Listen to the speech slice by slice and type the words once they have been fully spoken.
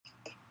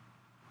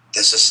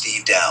This is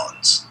Steve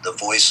Downs, the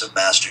voice of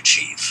Master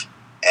Chief,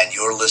 and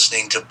you're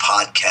listening to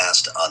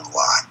Podcast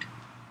Unlocked,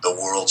 the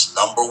world's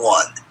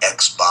 #1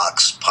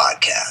 Xbox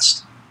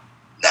podcast.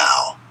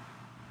 Now,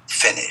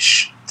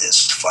 finish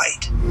this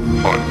fight.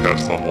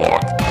 Podcast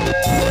Unlocked.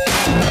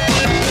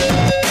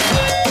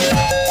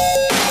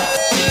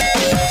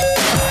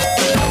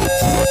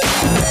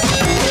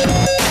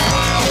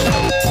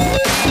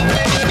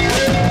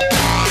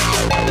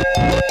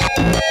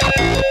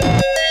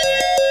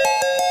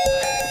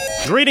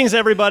 Greetings,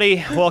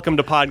 everybody. Welcome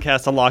to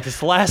Podcast Unlocked. It's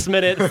the last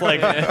minute. It's like,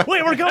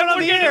 wait, we're going on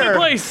the air.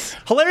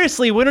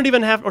 Hilariously, we don't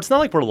even have. It's not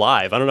like we're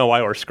live. I don't know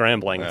why we're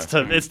scrambling. Yeah.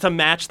 It's to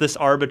match this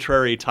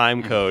arbitrary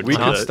time code. We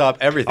could stop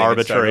everything.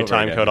 Arbitrary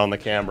time code on the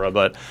camera.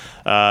 But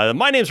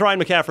my name's Ryan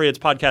McCaffrey. It's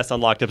Podcast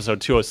Unlocked, episode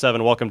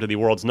 207. Welcome to the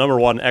world's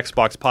 #1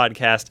 Xbox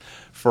podcast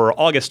for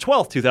August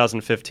 12th,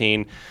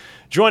 2015.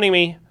 Joining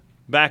me,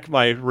 back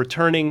my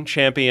returning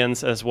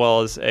champions, as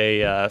well as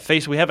a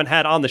face we haven't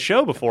had on the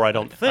show before, I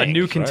don't think. A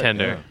new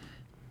contender. Right, yeah.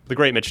 The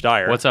great Mitch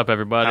Dyer. What's up,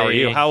 everybody? How are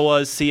you? How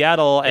was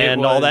Seattle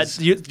and all that?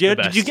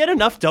 Did you get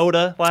enough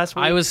Dota last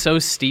week? I was so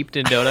steeped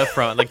in Dota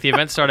from the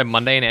event started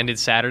Monday and ended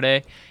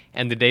Saturday,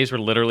 and the days were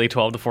literally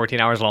 12 to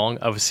 14 hours long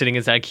of sitting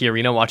inside Key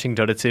Arena watching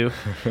Dota 2.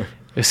 It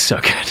was so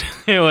good.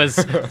 It was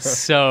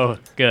so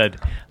good.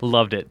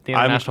 Loved it. The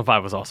International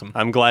 5 was awesome.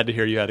 I'm glad to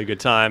hear you had a good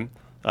time.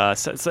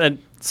 And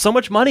so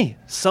much money.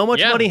 So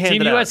much money handed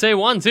Team out. USA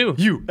won, too.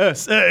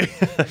 USA.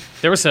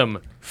 There were some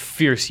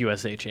fierce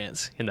USA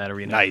chants in that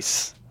arena.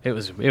 Nice. It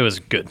was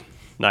good.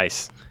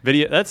 Nice.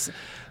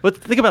 But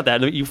think about that.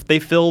 They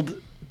filled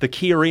the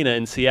Key Arena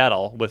in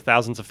Seattle with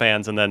thousands of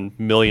fans, and then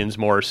millions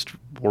more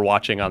were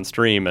watching on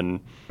stream, and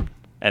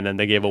then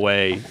they gave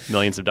away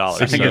millions of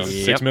dollars. I think it's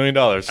 $6 million.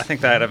 I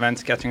think that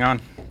event's catching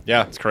on.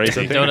 Yeah, It's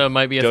crazy. Dota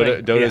might be a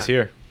thing. Dota's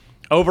here.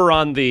 Over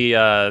on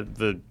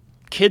the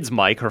kid's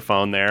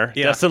microphone there,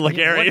 Destin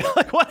Legary.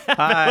 What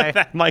happened with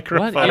that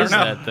microphone? What is I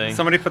don't know. that thing?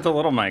 Somebody put the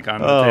little mic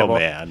on the Oh, table.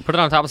 man. Put it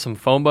on top of some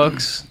phone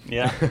books.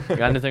 Yeah. Got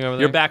anything over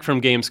there? You're back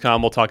from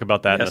Gamescom. We'll talk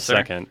about that in a Yes, sir.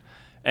 second.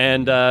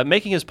 And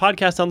making his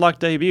Podcast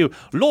Unlocked debut,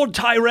 Lord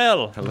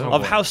Tyrell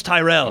of House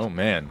Tyrell. Oh,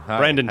 man. Hi.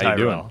 Brandon How you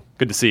Tyrell. doing?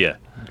 Good to see you.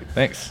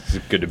 Thanks.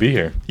 It's good to be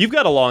here. You've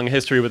got a long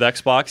history with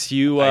Xbox.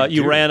 You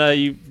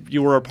do.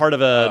 you were a part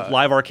of a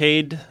live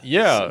arcade fan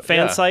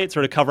yeah. site,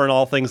 sort of covering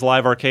all things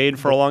live arcade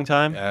for a long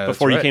time that's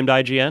before you right. came to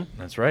IGN.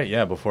 That's right.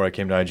 Yeah, before I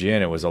came to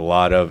IGN, it was a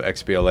lot of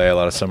XBLA, a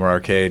lot of summer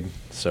arcade.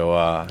 So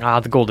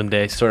the golden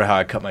days. sort of how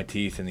I cut my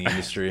teeth in the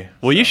industry.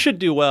 Well, you should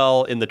do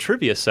well in the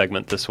trivia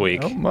segment this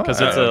week Oh, my.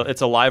 because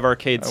it's a live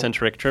arcade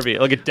centric trivia.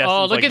 Look at Destin's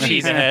Oh, look like at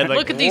these! cheesing ahead, like,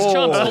 Look at these whoa.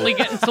 chumps only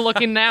getting to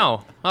looking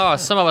now. Oh,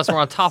 some of us were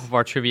on top of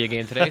our trivia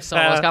game today. Some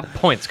of us got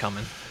points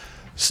coming.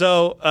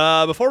 So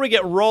before we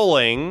get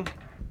rolling,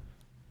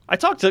 I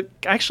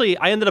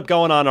ended up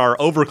going on our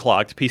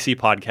Overclocked PC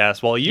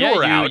podcast while you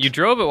were out. You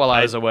drove it while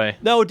I was away.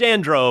 No, Dan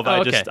drove.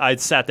 Oh, okay. I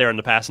sat there in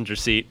the passenger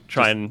seat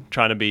trying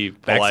to be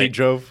polite. Backseat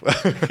drove.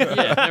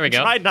 Yeah, there we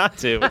go. Tried not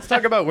to. Let's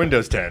talk about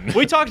Windows 10.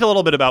 We talked a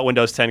little bit about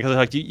Windows 10 because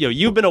like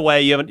you've been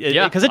away. You haven't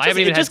because I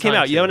haven't even it just had came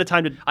time out. You to. haven't had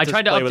time to. I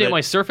tried to play with update it.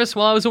 my Surface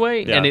while I was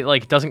away, Yeah. and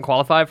it doesn't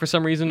qualify for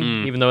some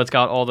reason, even though it's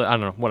got all the I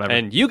don't know whatever.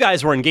 And you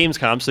guys were in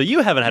Gamescom, so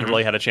you haven't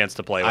really had a chance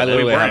to play with I it.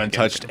 literally We weren't haven't in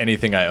touched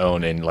anything I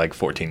own in like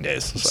 14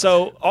 days.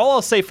 So all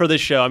I'll say for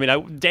this show, I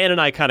mean, Dan and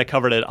I kind of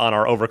covered it on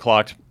our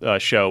Overclocked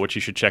show, which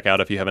you should check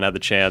out if you haven't had the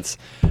chance.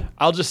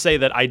 I'll just say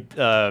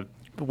that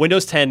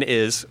Windows 10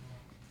 is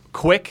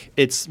quick,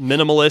 it's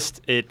minimalist,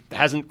 it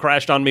hasn't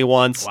crashed on me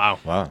once. wow,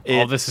 Wow.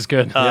 all this is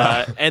good.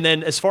 And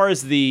then as far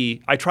as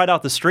I tried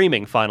out the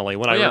streaming finally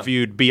when I yeah.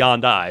 reviewed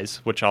Beyond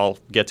Eyes, which I'll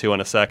get to in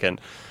a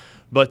second.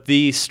 But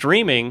the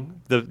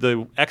streaming,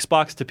 the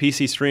Xbox to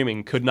PC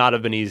streaming could not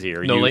have been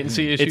easier. No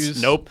latency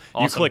issues? Nope.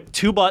 Awesome. You click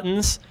two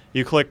buttons,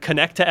 you click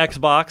connect to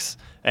Xbox,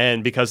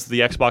 and because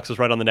the Xbox was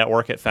right on the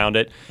network, it found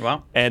it.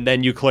 Wow. And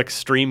then you click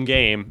stream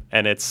game,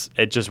 and it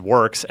just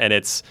works, and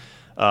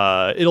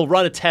it'll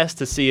run a test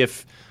to see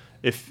if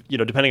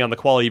depending on the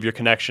quality of your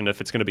connection,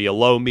 if it's going to be a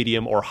low,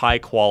 medium, or high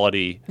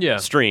quality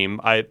stream.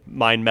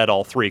 Mine met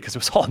all three because it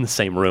was all in the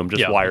same room,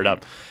 just wired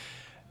up.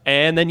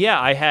 And then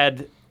I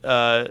had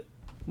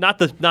not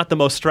the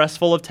most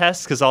stressful of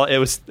tests because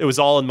it was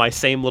all in my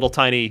same little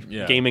tiny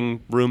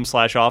gaming room /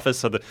 office.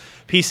 So the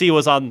PC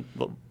was on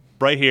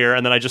right here,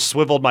 and then I just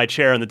swiveled my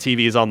chair, and the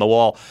TV is on the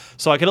wall,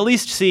 so I could at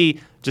least see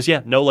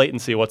no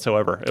latency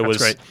whatsoever. It was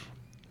great.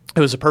 It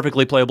was a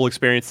perfectly playable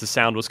experience. The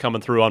sound was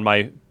coming through out of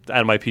my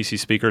PC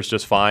speakers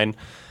just fine.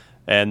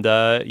 And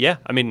I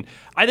mean,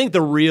 I think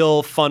the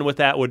real fun with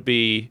that would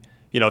be,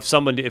 if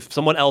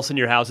someone else in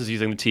your house is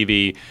using the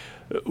TV.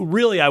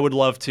 Really, I would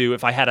love to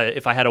if I had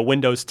a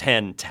Windows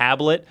 10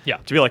 tablet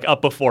to be like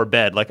up before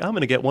bed. Like I'm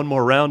going to get one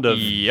more round of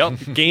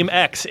Game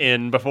X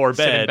in before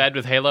bed. Sit in bed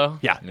with Halo.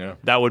 Yeah,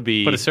 that would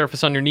be. Put a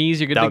Surface on your knees.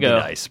 You're good that to would go.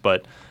 be nice.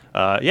 But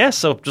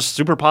so just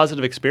super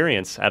positive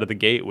experience out of the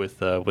gate with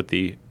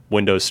the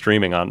Windows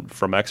streaming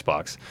from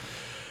Xbox.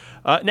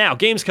 Now,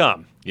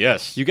 Gamescom.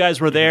 Yes. You guys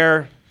were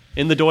there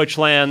in the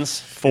Deutschlands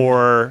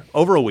for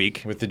over a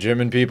week. With the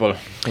German people,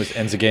 with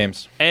Enza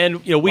Games.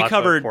 And, we Lots of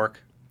covered pork.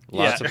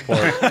 Lots of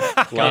pork.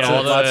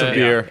 Got lots of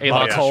beer. A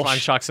lot of Kolsch.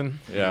 Schweinshaxen.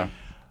 Yeah.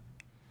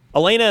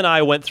 Elena and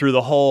I went through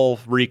the whole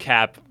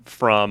recap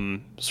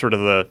from sort of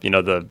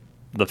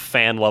the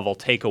fan level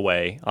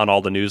takeaway on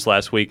all the news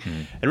last week,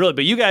 and really,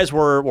 but you guys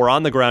were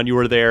on the ground. You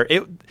were there.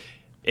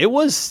 It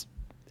was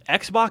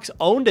Xbox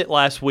owned it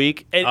last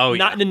week. And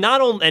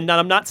not only, and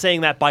I'm not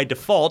saying that by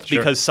default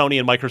because Sony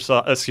and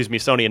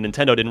Sony and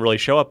Nintendo didn't really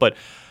show up, but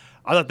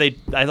I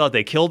thought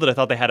they killed it. I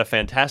thought they had a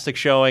fantastic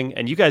showing,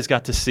 and you guys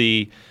got to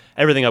see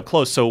everything up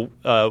close. So,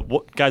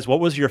 what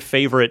was your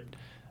favorite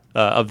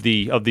of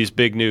these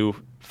big new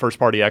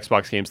first-party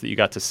Xbox games that you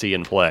got to see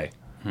and play?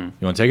 You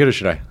want to take it or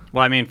should I?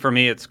 Well, I mean, for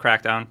me, it's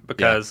Crackdown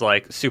because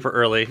like super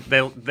early,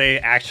 they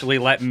actually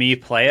let me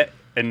play it,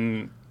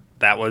 and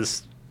that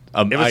was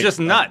it was just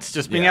nuts,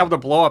 just being able to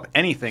blow up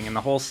anything in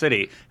the whole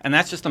city, and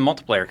that's just a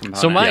multiplayer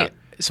component.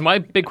 So my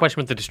big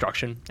question with the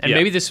destruction, and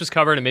maybe this was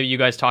covered, and maybe you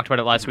guys talked about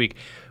it last week.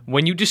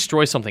 When you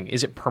destroy something,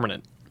 is it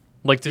permanent?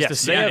 Like, does the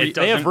city?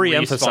 They have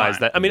re-emphasized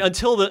that. I mean,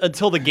 until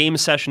the game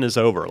session is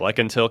over, like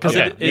because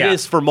it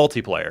is for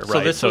multiplayer, right? So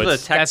this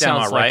was a tech that demo,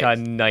 sounds right? like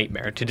a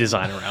nightmare to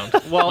design around.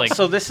 Well,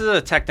 so this is a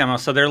tech demo,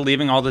 so they're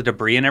leaving all the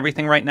debris and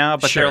everything right now,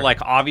 but they're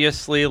like,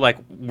 obviously, like,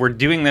 we're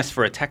doing this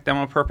for a tech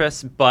demo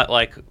purpose, but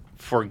like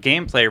for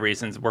gameplay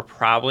reasons, we're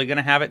probably going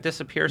to have it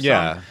disappear some.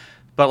 Yeah.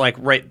 But like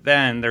right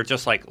then, they're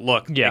just like,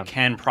 look, it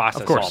can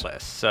process all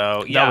this.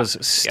 So that was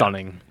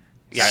stunning.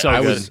 Yeah, so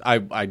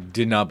I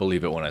did not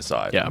believe it when I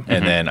saw it. Yeah.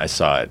 And then I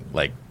saw it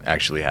like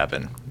actually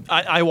happen.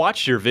 I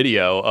watched your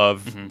video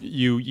of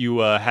you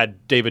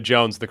had David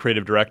Jones, the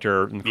creative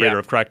director and creator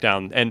of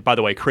Crackdown, and by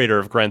the way, creator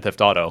of Grand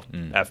Theft Auto,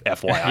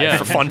 FYI,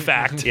 for fun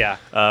fact.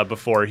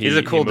 Before he's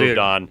a cool moved dude.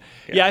 on.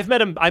 Yeah, I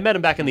met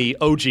him back in the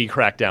OG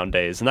Crackdown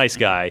days. Nice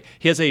guy.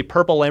 He has a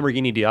purple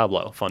Lamborghini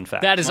Diablo. Fun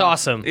fact. that is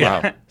awesome. Yeah.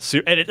 Wow.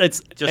 And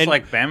it's Just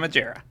like Bam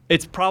Margera.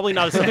 It's probably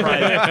not a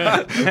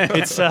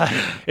surprise.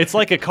 It's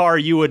like a car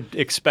you would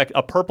expect,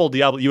 a purple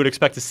Diablo. You would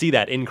expect to see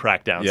that in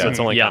Crackdown, so it's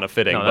only kind of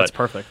fitting. No, that's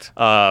perfect.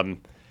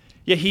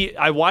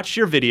 I watched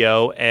your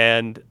video,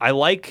 and I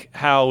like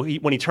how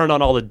when he turned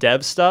on all the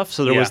dev stuff.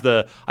 So there was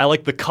I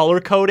like the color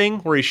coding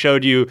where he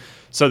showed you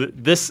so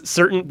that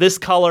this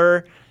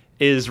color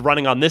is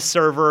running on this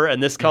server,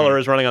 and this color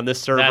is running on this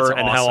server, That's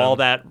and how awesome. all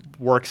that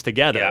works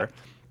together. Yeah.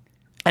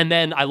 And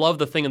then I love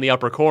the thing in the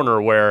upper corner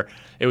where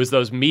it was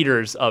those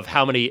meters of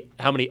how many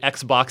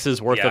Xboxes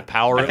worth of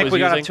power I it think was we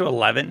got using. up to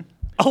 11.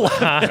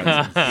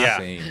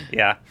 Insane.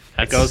 Yeah.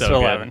 That's it goes so to good.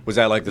 11. Was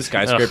that like the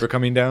skyscraper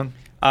coming down?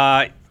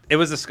 It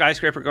was a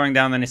skyscraper going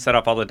down, then he set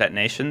off all the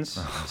detonations.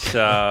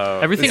 So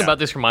Everything about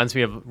this reminds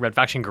me of Red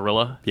Faction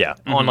Guerrilla. Yeah.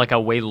 On like a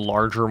way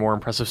larger, more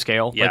impressive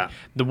scale. Yeah.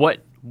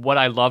 Like what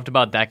I loved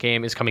about that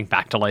game is coming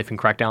back to life in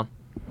Crackdown.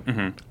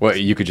 Well,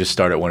 you could just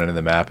start at one end of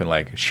the map and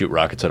like shoot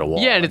rockets at a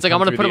wall. Yeah, and it's like I'm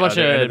come going to through put a bunch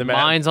the other end of the map.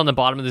 mines on the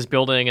bottom of this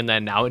building, and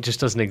then now it just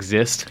doesn't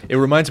exist. It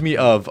reminds me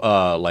of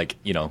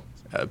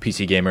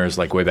PC gamers,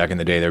 like way back in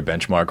the day, their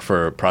benchmark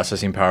for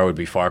processing power would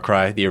be Far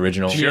Cry, the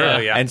original. Sure,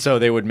 yeah. And so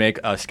they would make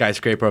a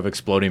skyscraper of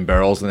exploding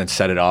barrels and then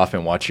set it off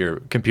and watch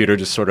your computer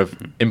just sort of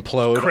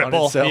implode on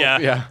Cripple, itself.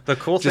 yeah. The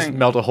cool just thing-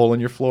 melt a hole in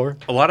your floor.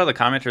 a lot of the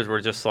commenters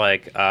were just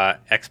like,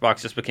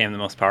 Xbox just became the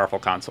most powerful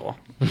console.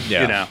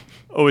 Yeah. You know,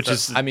 Which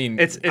is, I mean,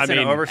 it's an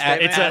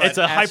overstatement. it's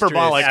a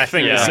hyperbolic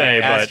thing to asterisk, say,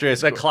 but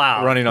asterisk the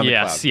cloud. running on the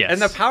Yes, cloud. yes.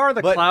 And the power of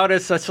the But- cloud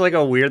is such like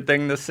a weird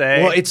thing to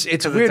say. Well, it's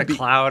 'cause weird It's a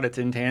cloud. It's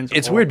intangible.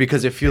 It's weird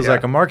because it feels Yeah.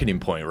 like a marketing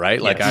point, right?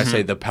 Like Yes. I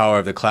say the power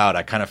of the cloud,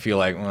 I kind of feel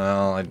like,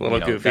 well, a Little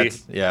goofy.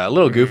 Yeah, a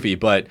little goofy,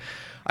 but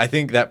I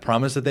think that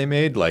promise that they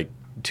made like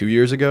 2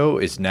 years ago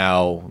is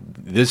now,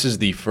 this is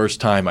the first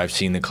time I've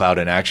seen the cloud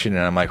in action,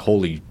 and I'm like,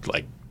 holy,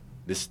 like,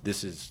 this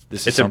is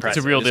something. impressive.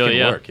 It's a real This deal, can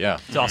yeah. work, yeah.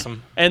 It's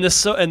awesome. and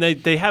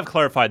they have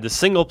clarified the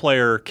single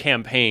player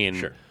campaign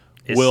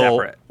Is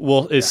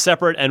is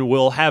separate and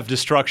will have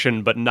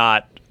destruction, but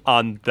not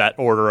on that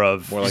order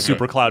of More like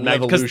Super a Cloud Mag.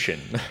 Levolution.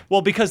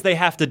 Well, because they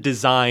have to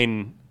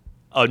design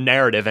a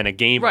narrative and a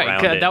game Right,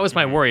 around 'cause it. that was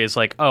my worry. It's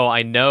like, oh,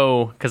 I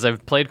know, because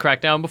I've played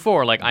Crackdown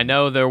before. Like, I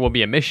know there will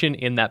be a mission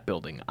in that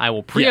building. I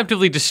will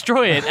preemptively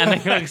destroy it and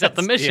then accept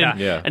the mission,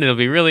 Yeah. and it'll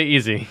be really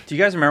easy. Do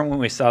you guys remember when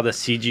we saw the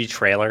CG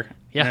trailer?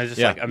 Yeah. And it was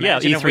just Yeah. like, Yeah,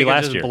 imagine if E3 we could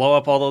last just year. blow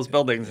up all those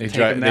buildings and They take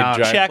them dri- they down.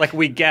 dri- Check. Like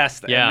we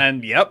guessed. Yeah.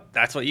 And then, yep,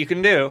 that's what you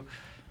can do.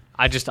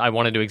 I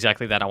want to do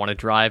exactly that. I want to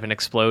drive an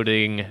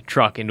exploding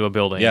truck into a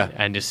building Yeah.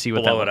 and just see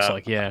what Blow that it looks up.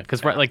 like. Yeah,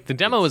 because like the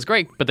demo was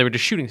great, but they were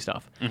just shooting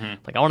stuff.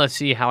 Like I want to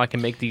see how I can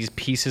make these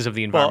pieces of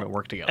the environment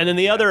work together. And then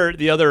the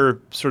other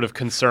sort of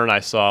concern I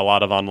saw a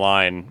lot of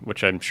online,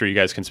 which I'm sure you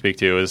guys can speak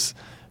to, is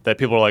that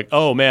people are like,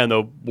 oh man,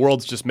 the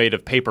world's just made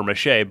of paper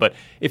mache. But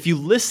if you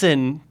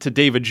listen to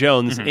David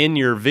Jones in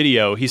your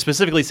video, he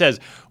specifically says,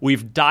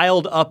 we've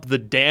dialed up the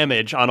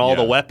damage on all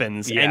the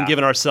weapons Yeah. and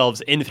given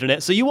ourselves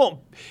infinite. So you won't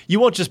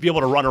just be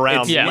able to run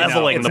around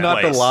leveling It's the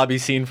not place. the lobby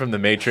scene from The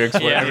Matrix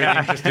where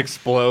everything just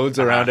explodes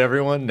around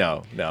everyone.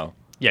 No.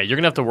 yeah, you're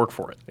gonna have to work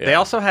for it. They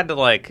also had to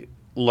like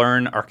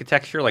learn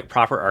architecture, like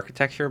proper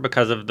architecture,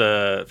 because of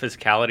the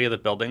physicality of the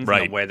buildings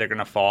and the way they're going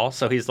to fall.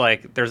 So he's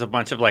like, there's a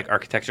bunch of like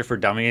architecture for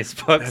dummies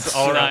books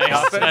all around the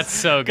office. That's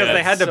so good. Because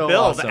they had to build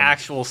awesome.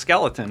 actual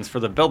skeletons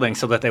for the building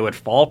so that they would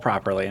fall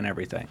properly and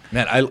everything.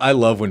 Man, I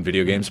love when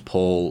video games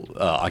pull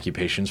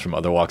occupations from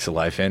other walks of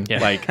life in. Yeah.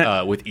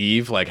 Like with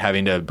Eve, like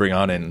having to bring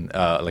on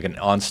like an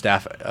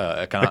on-staff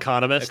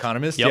economist.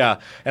 Yep. Yeah.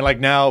 And like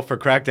now for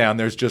Crackdown,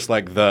 there's just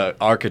like the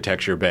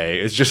architecture bay.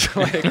 It's just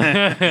like,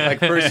 like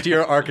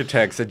first-year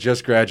architects that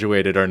just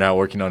graduated are now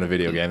working on a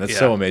video game. That's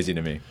so amazing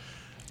to me.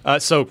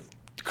 So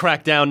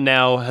Crackdown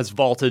now has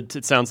vaulted,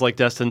 it sounds like,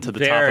 Destin, to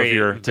the top of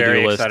your to-do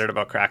very list. excited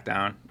about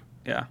Crackdown.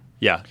 Yeah.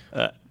 Yeah.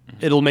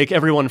 It'll make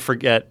everyone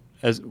forget,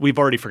 as we've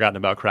already forgotten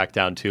about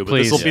Crackdown 2, but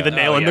this will be the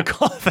nail in the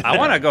coffin. I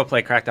want to go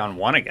play Crackdown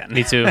 1 again.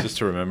 Me too. Just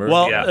to remember.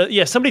 Well,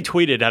 somebody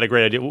tweeted, had a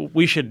great idea.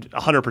 We should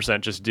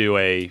 100% just do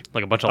a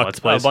bunch of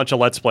Let's Plays. A bunch of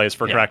Let's Plays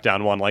for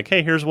Crackdown 1. Like,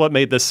 hey, here's what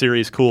made this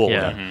series cool.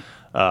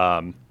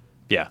 Yeah.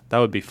 Yeah, that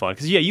would be fun.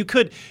 Because, you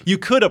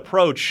could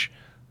approach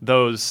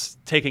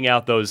taking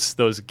out those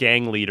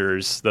gang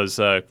leaders, those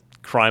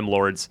crime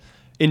lords,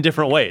 in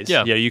different ways.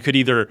 Yeah. You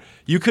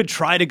could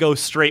try to go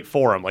straight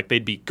for them. Like,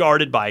 they'd be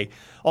guarded by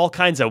all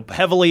kinds of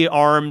heavily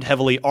armed,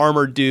 heavily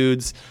armored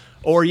dudes.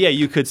 Or,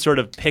 you could sort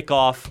of pick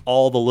off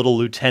all the little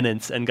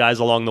lieutenants and guys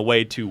along the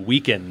way to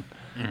weaken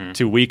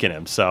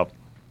him. So,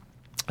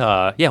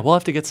 we'll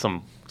have to get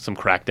some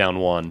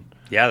Crackdown 1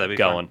 that'd be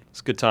going. fun.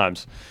 It's good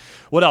times.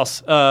 What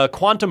else?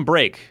 Quantum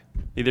Break.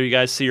 Either you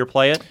guys see or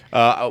play it?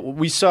 I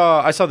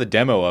saw the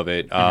demo of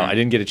it. I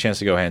didn't get a chance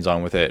to go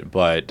hands-on with it,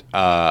 but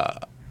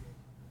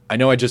I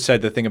know I just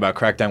said the thing about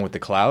Crackdown with the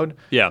cloud.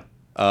 Yeah.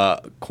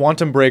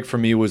 Quantum Break for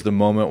me was the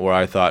moment where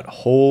I thought,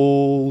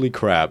 holy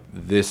crap,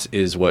 this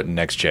is what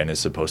next gen is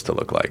supposed to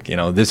look like.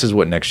 This is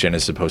what next gen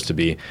is supposed to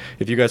be.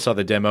 If you guys saw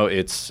the demo,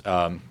 it's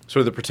sort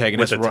of the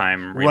protagonist With the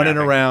time running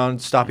remapping.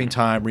 around, stopping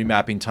time,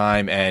 remapping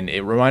time, and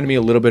it reminded me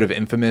a little bit of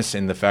Infamous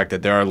in the fact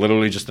that there are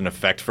literally just an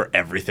effect for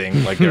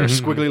everything. Like there are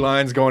squiggly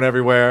lines going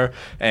everywhere,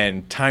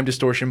 and time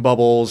distortion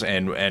bubbles,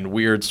 and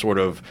weird sort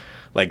of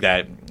like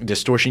that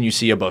distortion you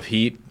see above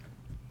heat.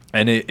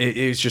 And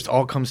it just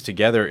all comes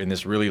together in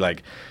this really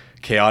like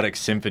chaotic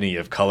symphony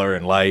of color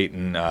and light,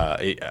 and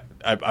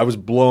I was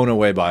blown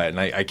away by it, and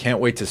I can't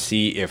wait to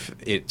see if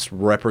it's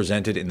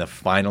represented in the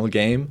final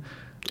game.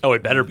 Oh,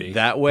 it better be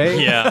that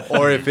way, Yeah.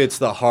 or if it's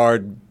the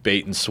hard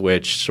bait and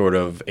switch sort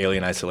of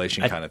Alien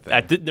Isolation kind of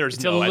thing. There's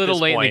It's a little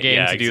late in the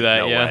game to do that.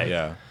 No way.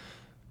 Yeah.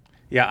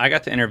 Yeah, I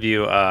got to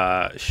interview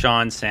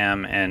Sean,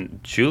 Sam, and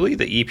Julie,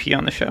 the EP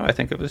on the show. I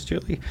think it was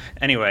Julie.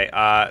 Anyway,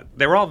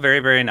 they were all very,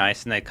 very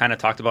nice, and they kind of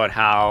talked about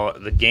how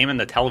the game and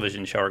the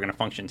television show are going to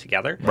function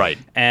together. Right.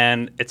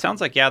 And it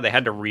sounds like, they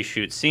had to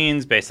reshoot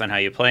scenes based on how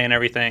you play and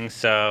everything.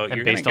 So And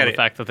you're based on the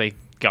fact that they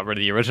got rid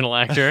of the original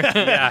actor.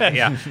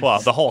 Yeah. Well,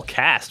 the whole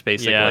cast,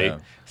 basically. Yeah.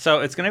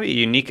 So it's going to be a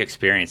unique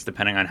experience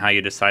depending on how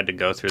you decide to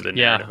go through the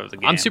narrative of the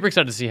game. I'm super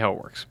excited to see how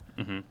it works.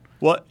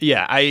 Well,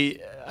 yeah,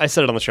 I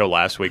said it on the show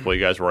last week while you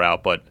guys were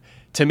out, but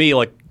to me,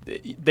 like,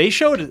 they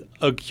showed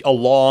a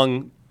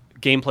long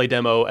gameplay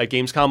demo at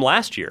Gamescom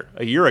last year,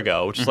 a year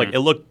ago, which is like, it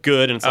looked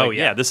good, and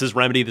it's this is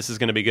Remedy, this is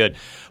going to be good.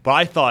 But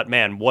I thought,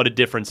 man, what a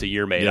difference a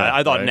year made. Yeah,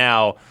 I thought right.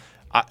 now,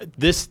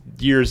 this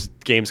year's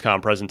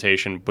Gamescom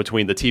presentation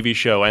between the TV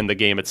show and the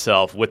game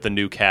itself with the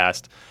new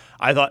cast,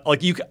 I thought,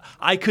 like,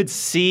 I could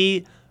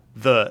see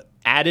the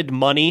added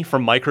money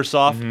from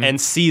Microsoft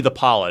and see the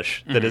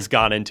polish that has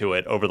gone into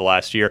it over the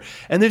last year.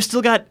 And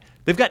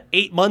they've got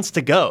 8 months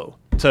to go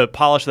to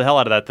polish the hell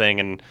out of that thing.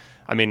 And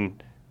I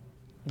mean,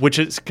 which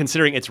is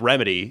considering it's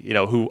Remedy,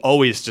 who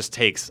always just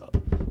takes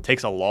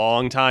a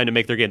long time to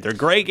make their game. They're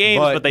great games,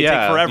 but they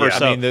take forever. Yeah,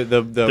 so I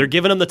mean, they're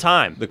giving them the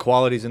time. The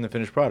quality's in the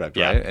finished product,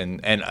 Yeah. right?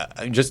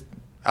 And just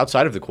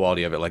outside of the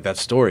quality of it, like that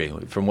story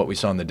from what we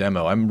saw in the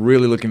demo, I'm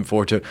really looking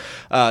forward to.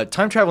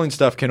 Time traveling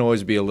stuff can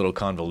always be a little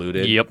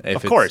convoluted. Yep,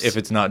 of course. if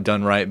it's not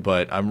done right.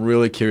 But I'm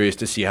really curious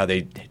to see how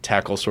they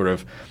tackle sort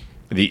of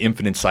the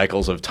infinite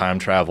cycles of time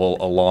travel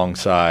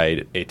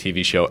alongside a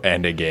TV show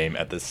and a game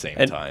at the same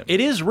time. It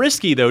is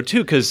risky though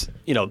too, because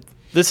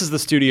this is the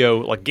studio,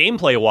 like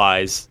gameplay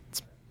wise.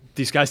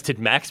 These guys did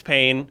Max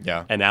Payne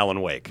and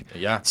Alan Wake.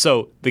 Yeah.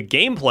 So the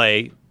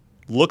gameplay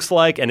looks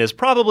like and is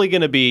probably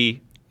going to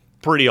be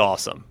pretty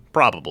awesome,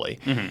 probably.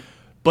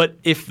 But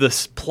if the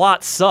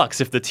plot sucks,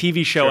 if the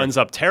TV show ends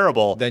up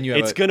terrible, Then you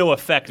have it's going to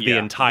affect the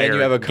entire Then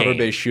you have a game.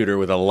 cover-based shooter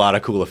with a lot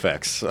of cool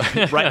effects.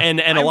 Right, and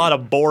a lot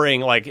of boring,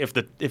 like if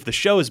the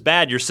show is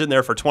bad, you're sitting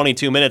there for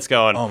 22 minutes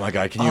going, Oh my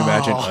god, can you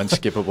imagine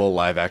unskippable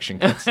live-action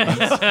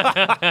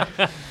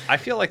cutscenes? I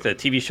feel like the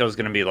TV show is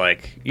going to be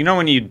like,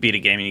 when you beat a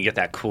game and you get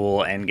that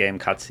cool end game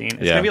cutscene.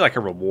 It's Yeah. going to be like a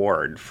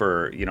reward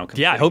for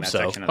completing I hope that so.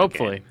 section of the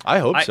Hopefully. game. I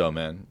hope so,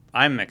 man.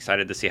 I'm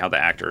excited to see how the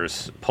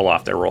actors pull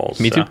off their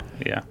roles. Me too.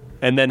 Yeah.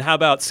 And then how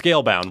about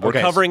Scalebound? We're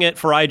Okay. covering it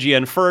for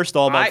IGN first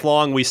all month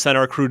long. We sent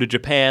our crew to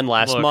Japan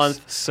last Looks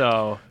month.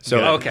 So So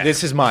Okay.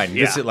 this is mine.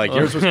 This Yeah. is like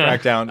yours was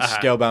Crackdown,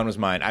 Scalebound was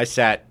mine. I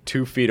sat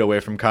 2 feet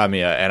away from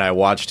Kamiya and I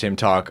watched him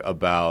talk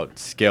about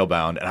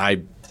Scalebound, and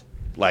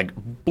like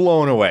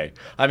blown away.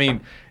 I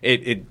mean,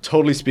 it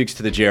totally speaks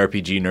to the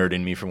JRPG nerd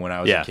in me from when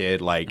I was a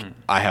kid. Like,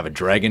 I have a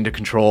dragon to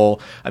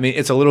control. I mean,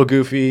 it's a little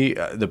goofy,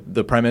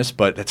 the premise,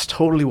 but that's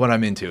totally what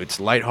I'm into. It's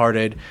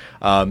lighthearted.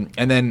 And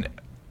then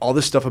all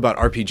this stuff about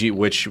RPG,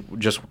 which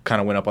just kind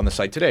of went up on the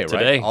site today,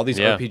 right? All these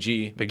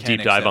RPG big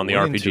deep dive on the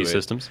RPG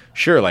systems.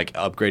 Sure, like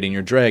upgrading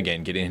your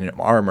dragon, getting him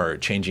armor,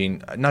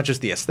 changing not just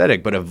the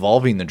aesthetic, but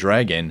evolving the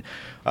dragon,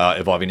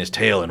 evolving his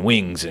tail and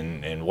wings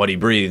and what he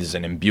breathes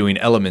and imbuing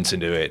elements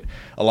into it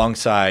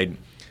alongside,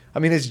 I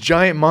mean, it's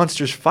giant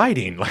monsters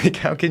fighting. Like,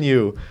 how can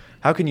you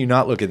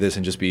not look at this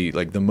and just be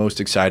like the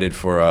most excited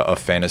for a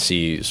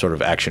fantasy sort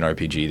of action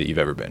RPG that you've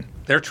ever been?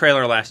 Their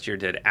trailer last year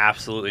did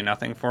absolutely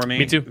nothing for me.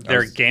 Me too.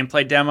 Their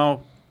gameplay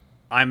demo,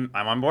 I'm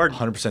on board.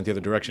 100% the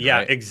other direction. Yeah,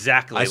 right?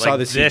 exactly. I saw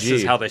the CG. This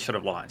is how they should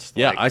have launched.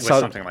 Yeah, like, I saw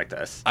something like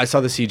this. I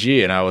saw the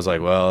CG and I was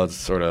like, well, it's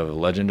sort of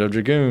Legend of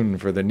Dragoon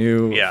for the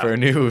new for a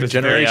new it's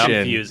generation.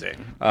 Very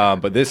confusing.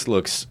 But this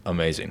looks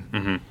amazing.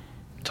 Mm-hmm.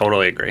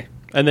 Totally agree.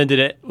 And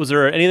then was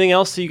there anything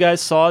else that you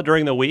guys saw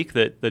during the week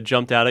that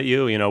jumped out at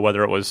you? You know,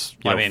 whether it was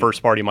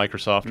first party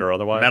Microsoft or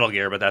otherwise? Metal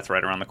Gear, but that's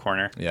right around the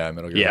corner. Yeah,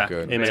 Metal Gear looked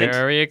good.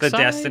 Very excited.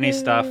 The Destiny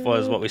stuff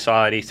was what we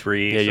saw at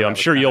E3. Yeah, I'm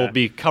sure you'll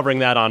be covering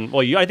that on.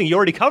 Well, I think you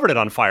already covered it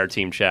on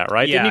Fireteam Chat,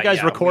 right? Yeah, Didn't you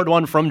guys record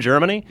one from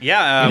Germany?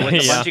 Yeah,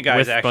 with a bunch of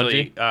guys With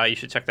actually. You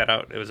should check that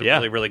out. It was a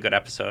really, really good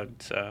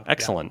episode. So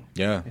excellent.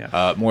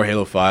 Yeah. More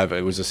Halo 5.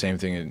 It was the same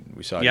thing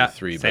we saw at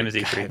E3. Same as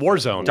E3.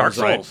 Warzone. Dark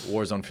Souls. Right.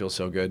 Warzone feels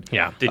so good.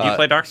 Yeah. Did you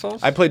play Dark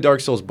Souls? I played Dark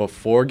Souls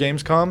before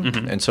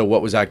Gamescom, and so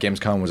what was at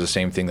Gamescom was the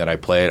same thing that I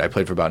played. I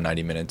played for about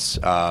 90 minutes.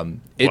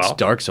 It's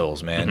Dark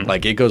Souls, man.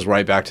 Like, it goes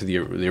right back to the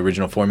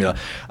original formula.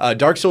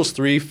 Dark Souls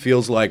 3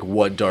 feels like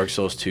what Dark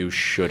Souls 2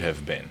 should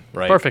have been,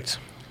 right? Perfect.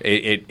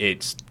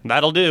 It's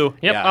That'll do.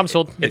 Yep, I'm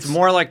sold. It's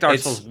more like Dark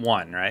Souls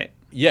 1, right?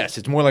 Yes,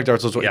 it's more like Dark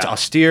Souls. It's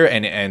austere,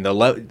 and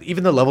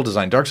even the level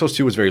design. Dark Souls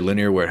 2 was very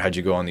linear, where it had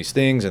you go on these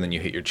things, and then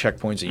you hit your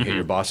checkpoints, and you hit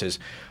your bosses.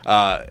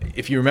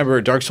 If you remember,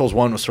 Dark Souls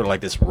 1 was sort of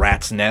like this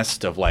rat's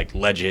nest of like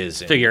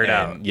ledges. Figure it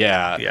out.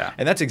 Yeah.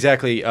 And that's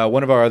exactly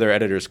one of our other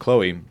editors,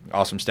 Chloe,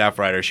 awesome staff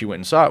writer. She went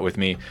and saw it with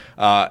me,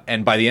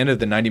 and by the end of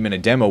the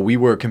 90-minute demo, we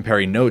were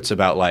comparing notes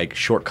about like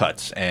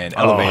shortcuts and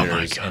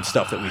elevators and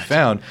stuff that we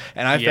found.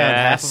 And I found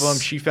half of them.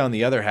 She found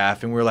the other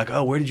half, and we were like,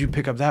 "Oh, where did you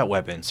pick up that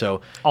weapon?"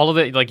 So all of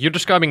it, like, you're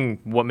describing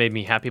what made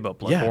me happy about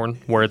Bloodborne,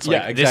 where it's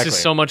like this is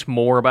so much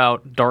more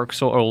about Dark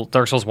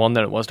Souls 1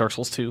 than it was Dark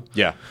Souls 2.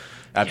 Yeah,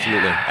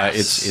 absolutely.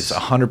 It's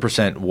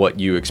 100% what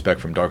you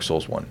expect from Dark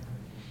Souls 1.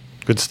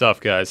 Good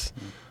stuff, guys.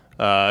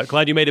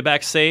 Glad you made it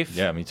back safe.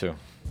 Yeah, me too.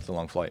 It's a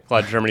long flight.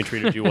 Glad Germany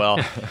treated you well.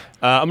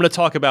 I'm going to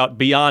talk about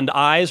Beyond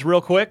Eyes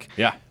real quick.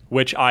 Yeah.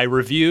 Which I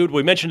reviewed.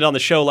 We mentioned it on the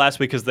show last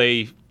week because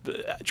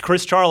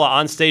Chris Charla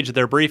on stage at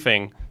their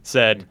briefing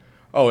said,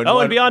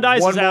 and Beyond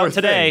Eyes is out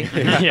today.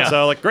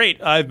 So, like,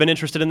 great. I've been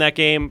interested in that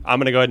game. I'm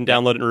going to go ahead and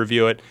download it and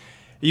review it.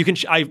 You can.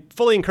 I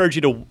fully encourage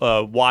you to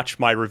watch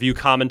my review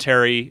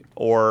commentary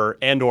or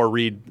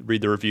read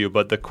the review.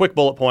 But the quick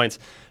bullet points,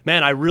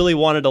 man, I really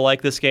wanted to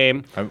like this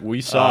game.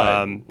 We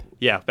saw it.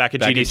 Yeah, back at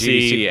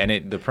GDC,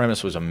 and the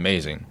premise was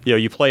amazing. You know,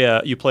 you play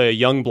a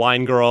young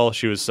blind girl.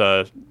 She was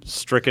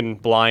stricken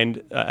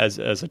blind as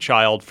a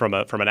child from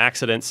an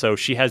accident. So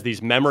she has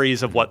these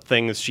memories of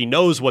she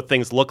knows what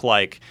things look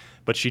like,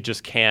 but she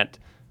just can't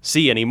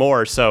see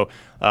anymore. So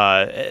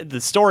the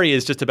story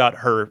is just about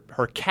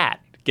her cat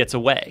gets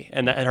away,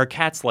 and her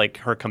cat's like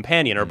her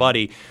companion, her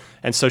buddy.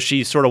 And so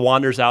she sort of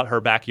wanders out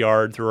her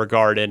backyard through her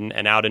garden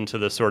and out into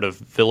the sort of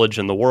village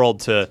in the world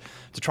to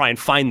try and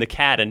find the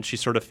cat. And she's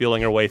sort of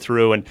feeling her way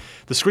through. And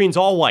the screen's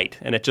all white,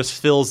 and it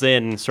just fills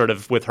in sort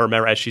of with her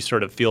memory as she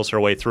sort of feels her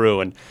way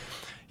through. And,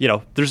 you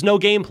know, there's no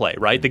gameplay,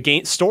 right?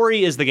 The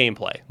story is the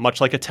gameplay, much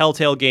like a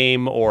Telltale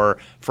game or,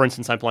 for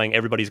instance, I'm playing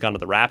Everybody's Gone to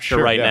the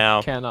Rapture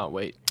now. Cannot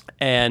wait.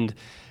 And,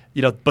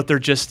 you know, but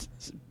there's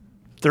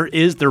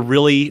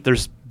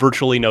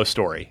virtually no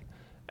story.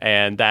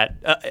 And that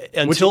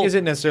which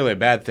isn't necessarily a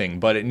bad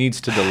thing, but it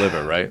needs to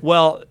deliver, right?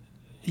 Well,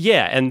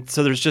 yeah, and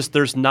so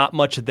there's not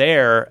much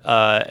there.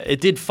 It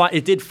did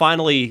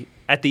finally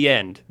at the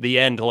end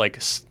like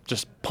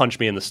just punch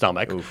me in the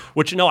stomach,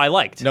 which I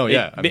liked. No,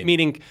 yeah,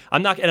 meaning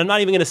I'm not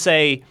even going to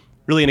say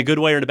really in a good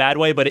way or in a bad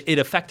way, but it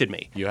affected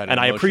me, and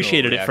I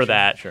appreciated it for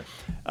that. Sure.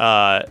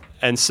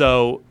 And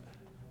so.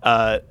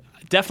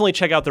 Definitely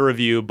check out the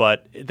review,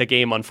 but the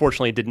game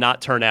unfortunately did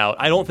not turn out.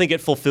 I don't think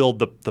it fulfilled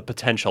the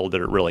potential that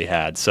it really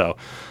had. So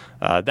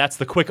that's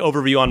the quick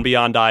overview on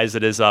Beyond Eyes.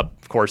 It is up,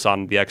 of course,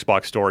 on the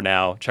Xbox Store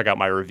now. Check out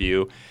my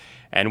review.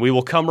 And we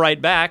will come right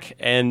back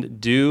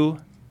and do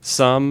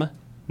some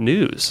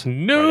news.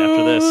 Right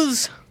after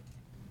this.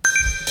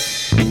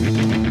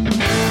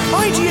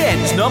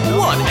 IGN's #1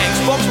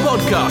 Xbox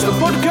podcast. The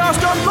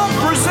Podcast Unlocked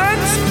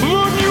presents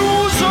the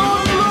News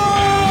Unlocked!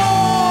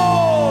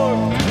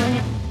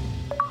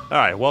 All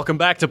right, welcome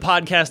back to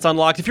Podcast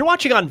Unlocked. If you're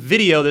watching on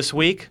video this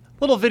week,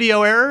 little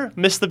video error.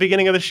 Missed the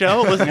beginning of the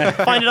show.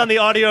 Find it on the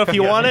audio if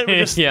you want it.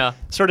 We just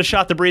sort of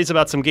shot the breeze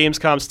about some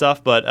Gamescom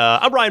stuff. But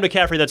I'm Ryan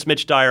McCaffrey. That's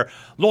Mitch Dyer.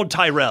 Lord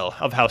Tyrell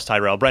of House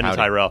Tyrell. Brendan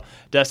Tyrell.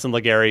 Destin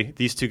Legary.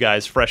 These two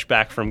guys fresh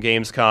back from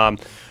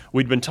Gamescom.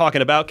 We'd been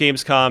talking about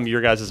Gamescom,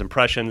 your guys'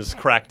 impressions,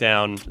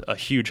 Crackdown, a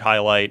huge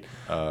highlight.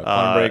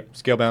 Quantum Break,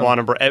 Scalebound.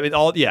 Quantum Break.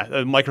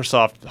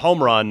 Microsoft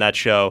home run, that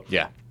show.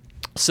 Yeah.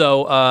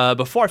 So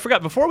before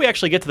we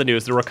actually get to the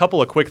news, there were a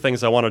couple of quick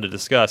things I wanted to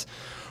discuss.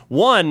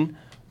 One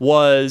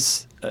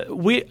was,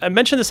 I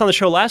mentioned this on the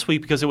show last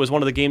week because it was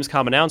one of the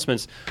Gamescom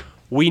announcements.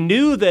 We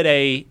knew that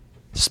a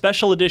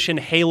special edition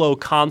Halo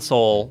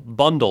console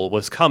bundle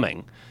was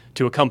coming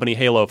to accompany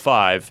Halo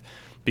 5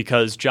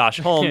 because Josh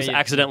Holmes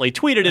accidentally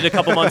tweeted it a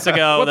couple months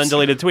ago, then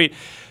deleted the tweet.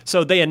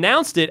 So they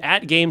announced it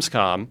at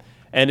Gamescom,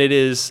 and it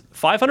is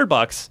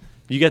 $500.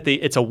 You get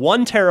it's a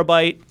 1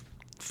 terabyte,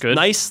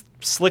 nice,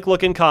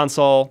 slick-looking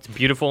console. It's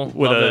beautiful.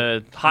 With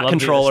a hot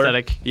controller.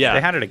 Aesthetic. Yeah. They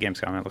had it at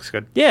Gamescom. It looks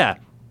good. Yeah.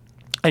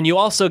 And you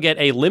also get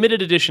a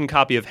limited edition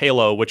copy of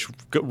Halo, which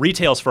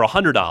retails for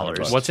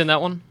 $100. What's in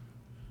that one?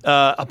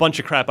 A bunch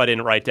of crap I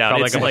didn't write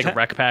down. It's like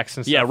rec packs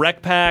and stuff. Yeah,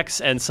 rec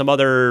packs and some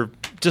other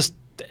it's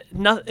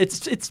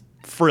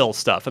frill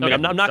stuff. I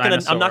mean, I'm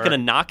not gonna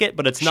knock it,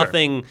 but it's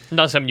nothing.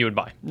 Not something you would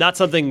buy. Not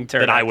something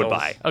that I would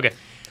buy. Okay.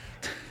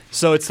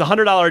 So it's the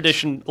 $100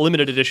 edition,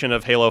 limited edition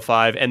of Halo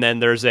 5, and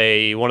then there's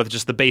one of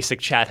just the basic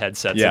chat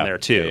headsets in there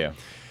too. Yeah.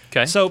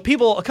 Okay. So a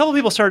couple of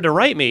people started to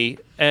write me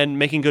and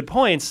making good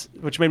points,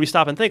 which made me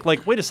stop and think,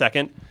 like, wait a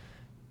second,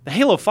 the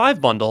Halo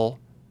 5 bundle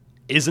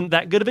isn't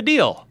that good of a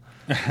deal.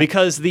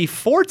 Because the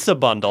Forza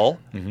bundle,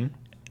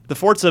 the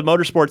Forza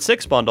Motorsport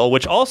 6 bundle,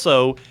 which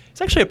also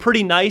is actually a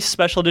pretty nice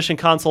special edition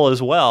console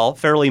as well,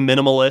 fairly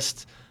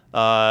minimalist,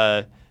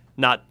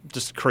 not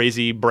just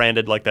crazy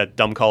branded like that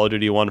dumb Call of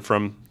Duty one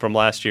from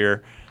last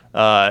year.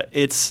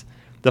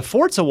 The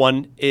Forza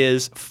one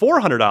is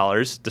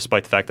 $400,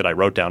 despite the fact that I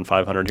wrote down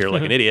 $500 here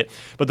like an idiot.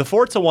 But the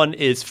Forza one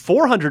is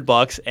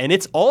 $400, and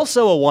it's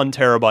also a 1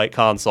 terabyte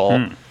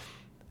console.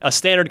 A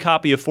standard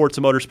copy of Forza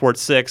Motorsport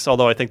 6,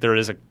 although I think there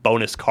is a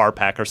bonus car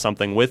pack or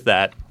something with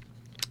that.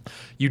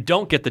 You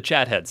don't get the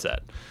chat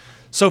headset.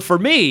 So for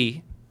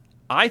me,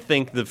 I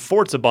think the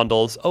Forza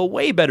bundle's a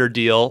way better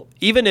deal,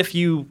 even if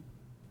you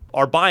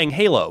are buying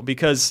Halo,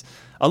 because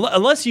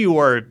unless you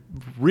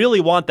really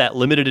want that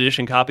limited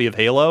edition copy of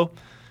Halo,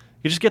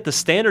 you just get the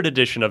standard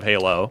edition of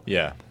Halo.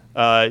 Yeah.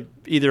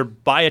 Either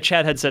buy a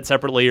chat headset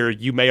separately, or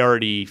you may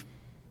already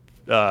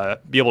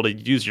be able to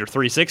use your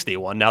 360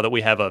 one now that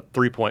we have a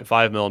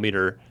 3.5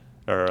 millimeter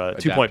or a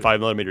 2.5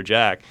 millimeter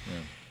jack.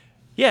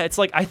 Yeah, it's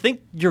like I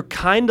think you're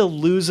kind of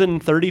losing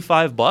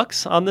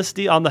 $35 on this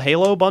on the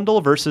Halo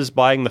bundle versus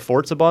buying the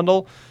Forza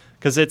bundle,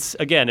 because it's,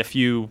 again, if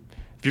you're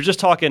just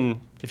talking,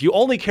 if you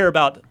only care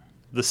about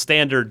the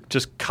standard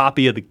just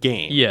copy of the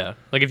game. Yeah,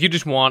 like if you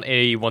just want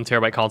a 1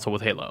 terabyte console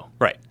with Halo,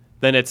 right?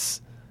 Then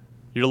it's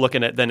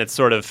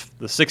sort of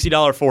the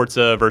 $60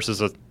 Forza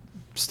versus a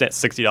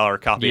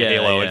 $60 copy of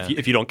Halo. Yeah.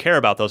 If you don't care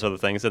about those other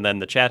things, and then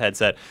the chat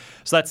headset.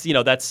 So that's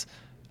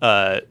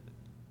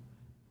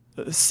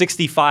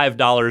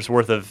 $65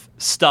 worth of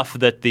stuff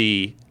that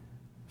the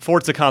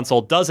Forza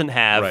console doesn't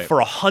have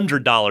for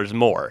 $100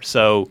 more.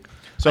 So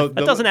that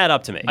doesn't add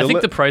up to me. I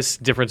think the price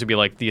difference would be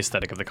like the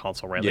aesthetic of the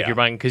console, right? Like you're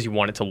buying because you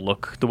want it to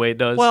look the way it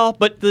does. Well,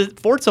 but the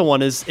Forza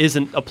one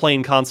isn't a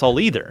plain console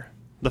either.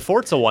 The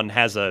Forza one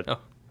has an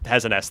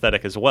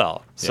aesthetic as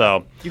well. Yeah.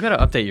 So you got to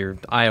update your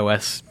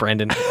iOS,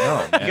 Brandon.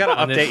 Oh, man. You got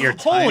to update your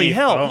holy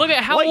hell! phone. Look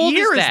at how what old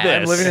year is that?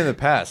 this? I'm living in the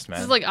past, man.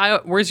 This is like,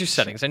 where's your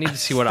settings? I need to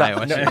see what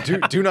iOS is.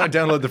 Do not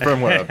download the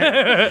firmware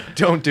update.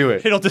 Don't do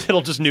it. It'll just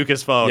nuke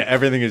his phone. Yeah,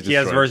 everything is destroyed. He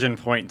has version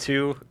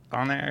 0.2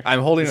 on there.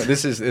 I'm holding.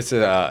 It's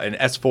an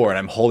S4, and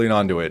I'm holding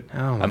on to it.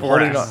 Oh, I'm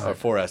holding on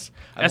 4S.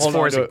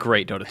 S4 is a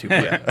great Dota 2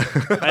 player.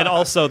 And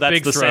also that's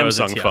Big the throws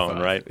Samsung at phone,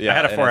 TF5. right? I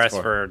had a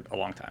 4S for a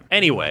long time.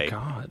 Anyway,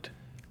 God.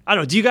 I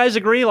don't know. Do you guys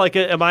agree? Like,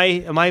 am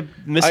I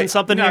missing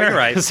something no, here? You're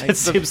right. It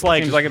seems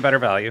like a better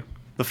value.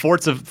 The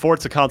Forza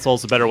console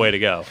is a better way to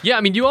go. Yeah,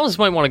 I mean, you almost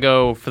might want to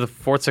go for the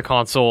Forza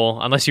console,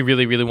 unless you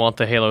really, really want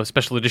the Halo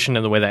Special Edition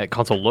and the way that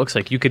console looks.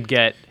 Like, you could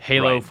get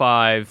Halo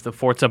 5, the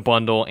Forza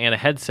bundle, and a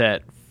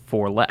headset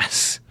for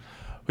less.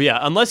 Yeah,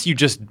 unless you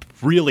just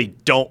really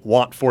don't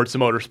want Forza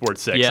Motorsport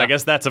 6. Yeah. I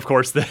guess that's, of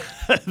course, the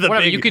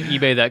big... You could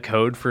eBay that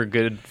code for a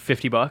good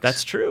 $50.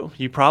 That's true.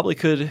 You probably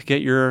could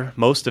get your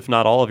most, if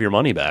not all, of your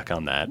money back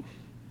on that.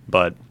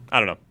 But, I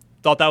don't know.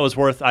 Thought that was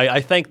worth...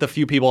 I thank the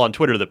few people on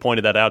Twitter that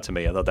pointed that out to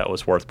me. I thought that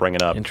was worth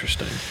bringing up.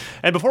 Interesting.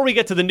 And before we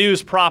get to the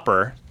news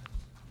proper,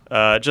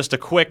 just a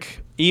quick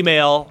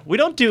email. We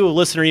don't do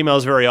listener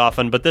emails very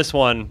often, but this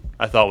one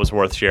I thought was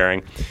worth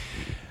sharing.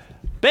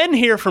 Ben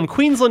here from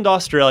Queensland,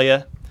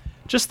 Australia.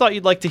 Just thought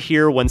you'd like to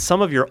hear when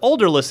some of your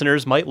older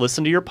listeners might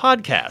listen to your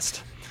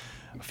podcast.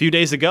 A few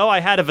days ago,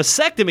 I had a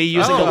vasectomy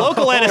using a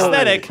local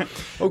anesthetic,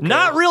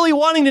 not really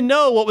wanting to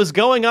know what was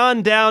going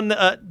on down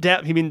there.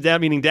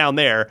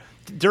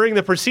 During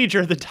the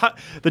procedure,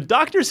 the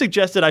doctor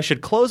suggested I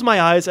should close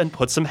my eyes and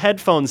put some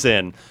headphones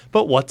in.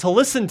 But what to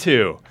listen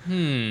to?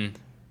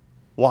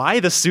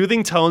 Why? The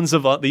soothing tones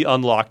of the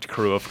Unlocked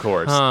crew, of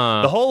course.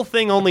 The whole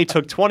thing only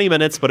took 20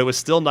 minutes, but it was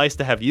still nice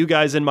to have you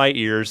guys in my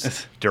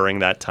ears during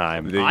that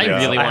time. I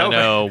really want to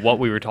know what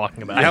we were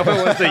talking about. I hope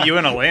it was the you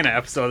and Elena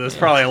episode. It was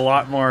probably a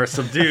lot more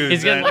subdued.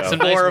 He's getting like some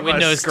nice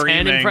Windows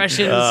 10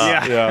 impressions.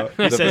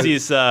 He says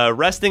he's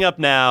resting up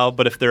now,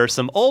 but if there are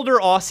some older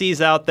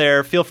Aussies out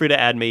there, feel free to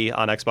add me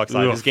on Xbox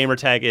Live. His gamer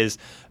tag is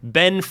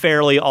Ben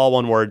Fairley, all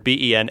one word,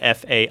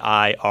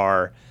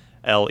 BenFairley.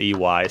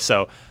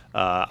 So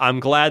I'm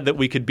glad that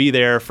we could be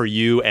there for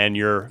you and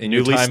your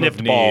newly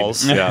snipped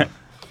balls. Yeah.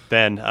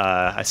 Ben,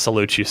 I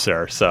salute you,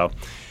 sir. So,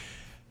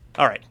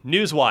 all right,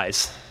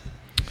 news-wise.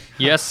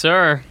 Yes,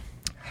 sir.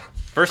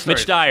 First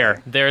Mitch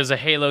Dyer. There's a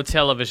Halo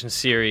television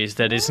series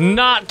that is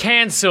not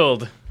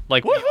canceled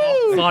like we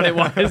all thought it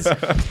was.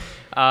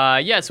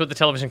 It's with the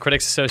Television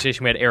Critics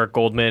Association. We had Eric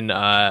Goldman,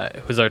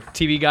 who's our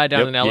TV guy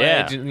down in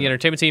LA, the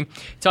entertainment team.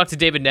 Talked to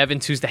David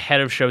Nevins, who's the head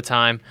of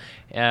Showtime,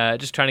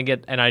 just trying to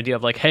get an idea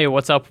of like, hey,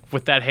 what's up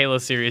with that Halo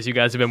series you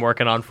guys have been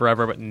working on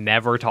forever but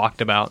never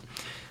talked about?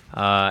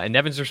 And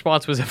Nevin's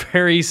response was a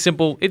very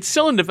simple, it's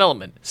still in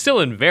development, still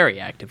in very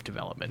active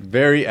development.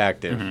 Very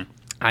active. Mm-hmm.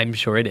 I'm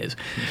sure it is.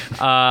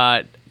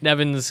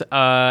 Nevins,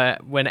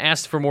 when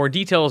asked for more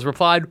details,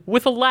 replied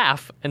with a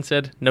laugh and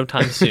said, no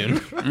time soon.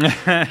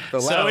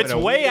 So it's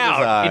way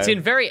out. It's in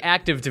very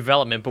active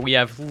development, but we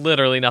have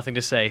literally nothing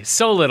to say.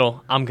 So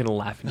little, I'm going to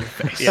laugh in your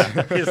face.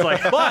 He's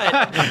like,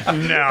 but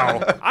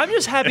no. I'm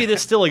just happy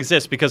this still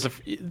exists because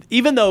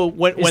even though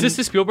when Is this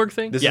the Spielberg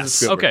thing? This is the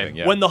Spielberg thing,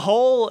 yeah. When the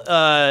whole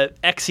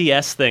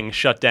XES thing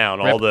shut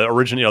down, all the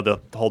original, the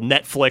whole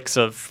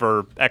Netflix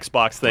for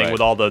Xbox thing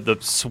with all the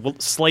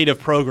slate of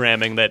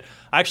programming that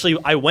actually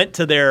I went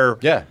to their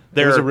it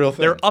was a real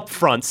thing. their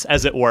upfronts,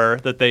 as it were,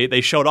 that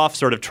they showed off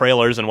sort of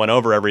trailers and went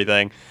over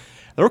everything.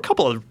 There were a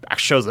couple of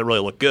shows that really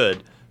looked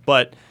good,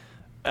 but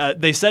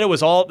they said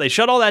they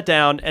shut all that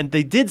down, and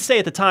they did say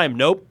at the time,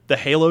 nope, the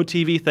Halo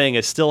TV thing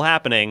is still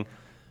happening.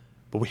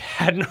 But we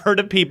hadn't heard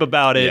a peep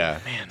about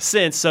it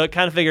since, so it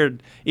kind of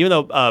figured, even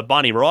though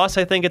Bonnie Ross,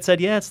 I think, had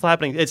said, yeah, it's still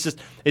happening.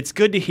 It's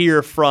good to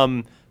hear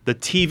from the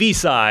TV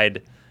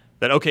side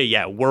that, okay,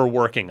 yeah, we're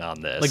working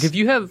on this. Like, if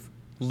you have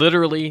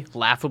literally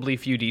laughably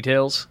few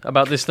details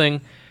about this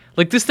thing,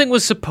 like, this thing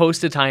was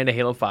supposed to tie into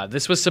Halo 5.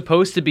 This was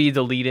supposed to be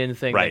the lead-in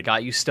thing that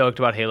got you stoked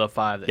about Halo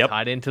 5, that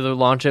tied into the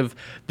launch of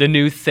the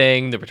new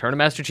thing, the Return of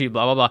Master Chief,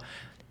 blah, blah, blah.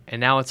 And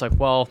now it's like,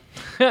 well,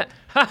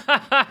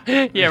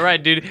 yeah,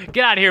 right, dude.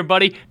 Get out of here,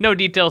 buddy. No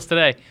details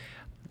today.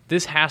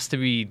 This has to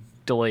be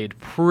delayed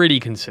pretty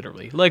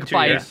considerably, like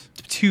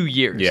 2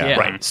 years. Yeah,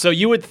 right. So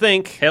you would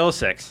think Halo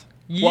 6.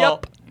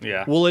 Well,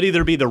 yeah. Will it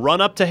either be the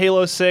run-up to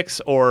Halo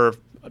 6 or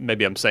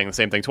maybe I'm saying the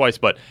same thing twice,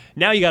 but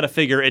now you got to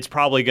figure it's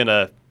probably going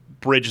to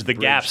bridge the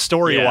gap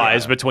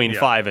story-wise between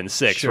 5 and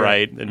 6,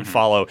 right? And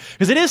follow,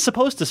 because it is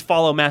supposed to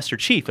follow Master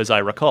Chief, as I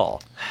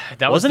recall.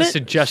 That wasn't the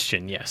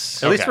suggestion,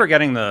 yes. At least we're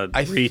getting the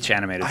Reach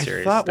animated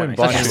series. I thought when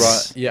Bonnie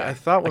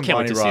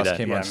Ross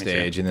came on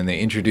stage, and then they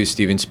introduced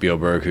Steven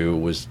Spielberg, who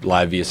was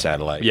live via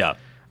satellite. Yeah.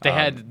 They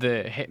had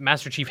the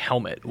Master Chief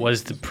helmet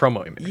was the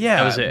promo image. Yeah,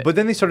 that was it. But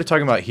then they started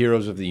talking about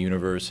heroes of the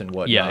universe and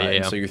whatnot. Yeah.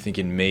 And so you're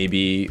thinking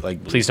maybe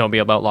like, please don't be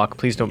about Locke.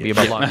 Please don't be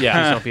about Locke. Please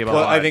don't be about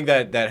Locke. Locke. I think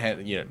that had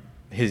he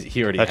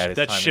already had his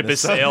that time ship in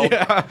has this sailed.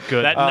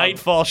 Good. That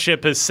Nightfall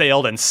ship has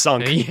sailed and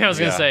sunk. Yeah, I was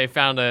gonna say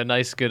found a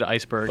nice good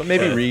iceberg. But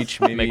maybe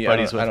Reach, maybe make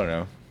buddies with. I don't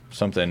know,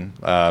 something.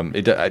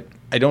 I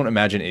don't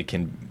imagine it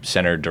can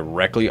center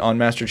directly on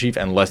Master Chief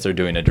unless they're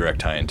doing a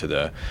direct tie into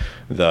the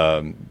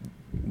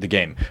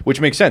game, which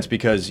makes sense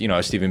because,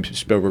 as Steven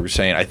Spielberg was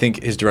saying, I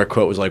think his direct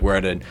quote was like, we're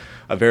at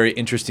a very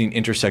interesting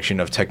intersection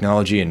of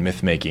technology and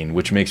myth making,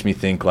 which makes me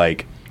think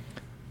like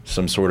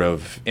some sort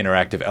of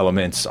interactive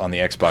elements on the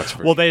Xbox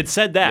version. Well, they had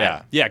said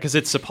that. Yeah, because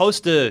it's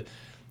supposed to.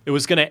 It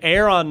was going to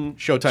air on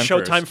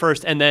Showtime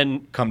first, and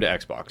then come to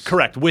Xbox.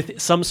 Correct, with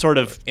some sort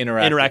of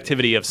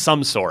interactivity of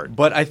some sort.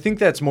 But I think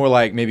that's more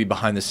like maybe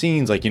behind the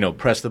scenes, like,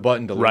 press the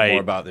button to learn more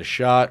about the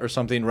shot or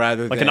something,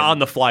 rather than an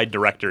on-the-fly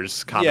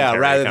director's commentary. Yeah,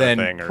 rather kind than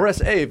of thing,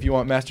 press A if you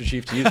want Master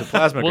Chief to use a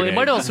plasma grenade. It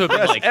might also be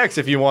like X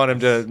if you want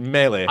him to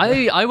melee.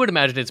 I would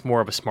imagine it's more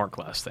of a smart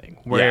glass thing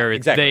where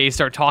they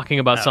start talking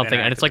about something,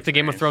 and it's like the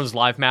Game of Thrones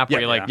live map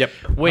where you're like,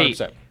 wait.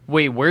 100%.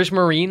 Wait, where's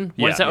Marine?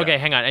 What's that? Okay,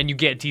 hang on. And you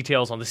get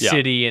details on the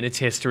city and its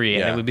history,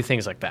 and it would be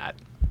things like that.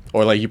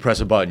 Or like you press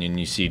a button and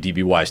you see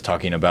DB Wise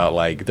talking about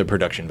like the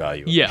production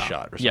value of the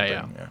shot or something.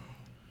 Yeah.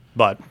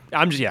 But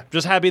I'm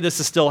just happy this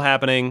is still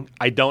happening.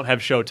 I don't have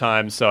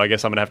Showtime, so I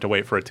guess I'm gonna have to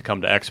wait for it to come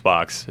to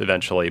Xbox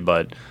eventually.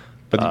 But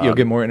you'll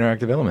get more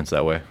interactive elements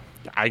that way.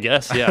 I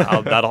guess, yeah.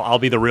 I'll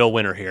be the real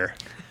winner here.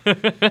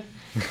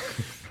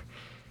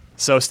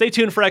 So stay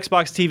tuned for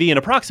Xbox TV in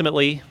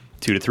approximately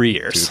 2 to 3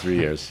 years. 2 to 3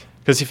 years.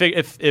 Because if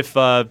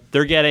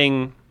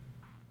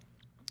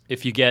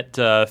you get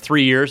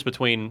 3 years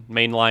between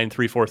mainline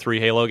 343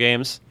 Halo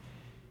games,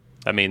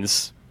 that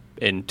means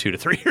in 2 to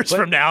 3 years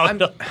from now. At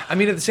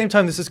the same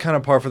time, this is kind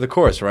of par for the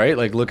course, right?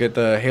 Like, look at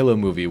the Halo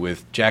movie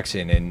with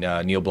Jackson and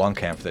Neil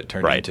Blomkamp that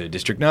turned into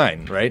District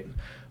 9, right?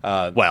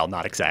 Well,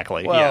 not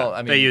exactly. Well, Yeah, I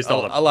mean, they used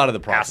all the a lot of the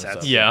process.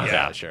 assets.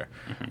 Yeah. Sure.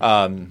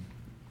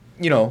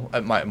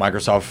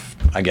 Microsoft,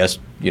 I guess,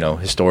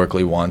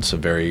 historically wants a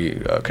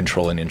very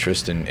controlling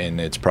interest in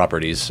its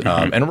properties,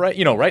 and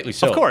rightly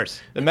so. Of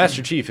course. The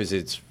Master Chief is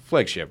its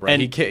flagship, right?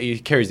 And- He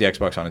carries the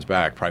Xbox on his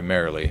back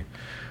primarily.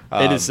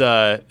 It is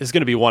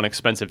going to be one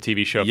expensive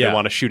TV show if Yeah. they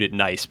want to shoot it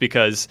nice,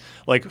 because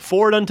like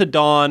Forward Unto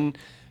Dawn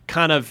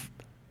kind of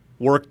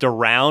worked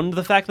around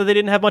the fact that they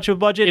didn't have much of a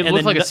budget. It and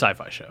looked then like a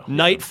sci-fi show.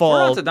 Nightfall.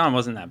 Forward Unto Dawn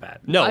wasn't that bad.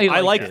 No, I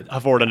I liked liked it.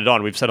 Forward Unto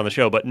Dawn. We've said on the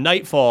show, but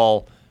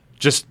Nightfall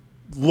just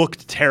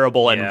looked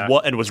terrible and Yeah.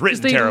 and was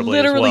written They terribly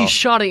literally as well.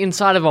 shot it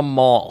inside of a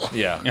mall.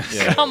 Yeah.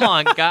 Come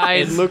on, It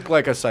guys. looked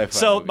like a sci-fi.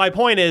 So movie. my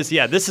point is,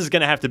 this is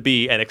going to have to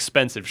be an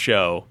expensive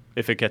show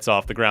if it gets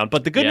off the ground.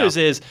 But the good Yeah. news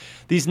is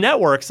these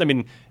networks, I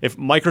mean, if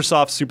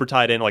Microsoft's super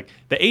tied in, like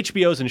the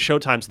HBOs and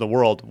Showtimes of the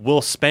world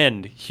will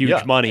spend huge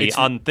Yeah, money it's-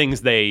 on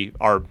things they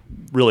are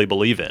really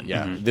believe in.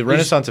 Yeah, the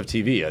renaissance of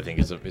TV, I think,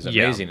 is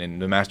Yeah. amazing.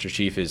 And the Master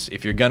Chief is,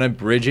 if you're gonna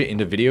bridge it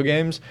into video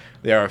games,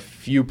 there are a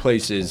few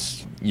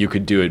places you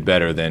could do it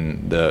better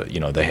than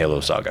the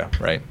Halo saga,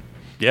 right?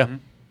 Yeah,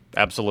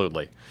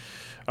 absolutely.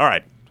 All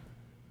right.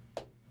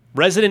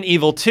 Resident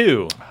Evil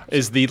 2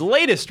 is the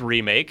latest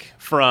remake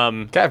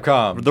from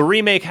Capcom. the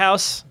remake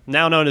house,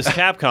 now known as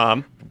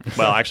Capcom.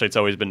 Well, actually, it's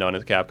always been known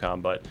as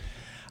Capcom, but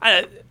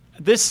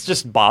this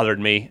just bothered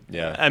me.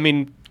 Yeah. I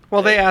mean,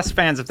 Well, they asked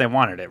fans if they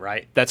wanted it,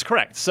 right? that's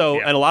correct. So,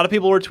 Yeah. and a lot of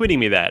people were tweeting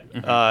me that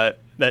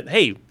that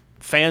hey,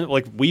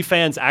 we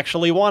fans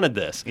actually wanted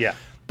this. Yeah.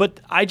 But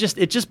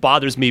it just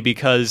bothers me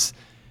because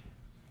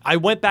I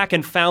went back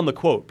and found the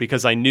quote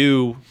because I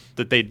knew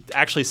that they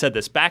actually said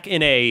this back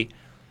in a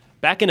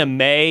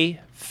May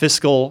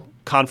fiscal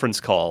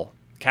conference call.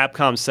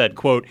 Capcom said,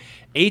 quote,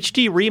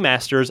 HD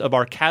remasters of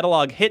our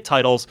catalog hit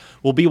titles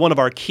will be one of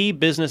our key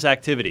business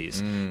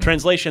activities.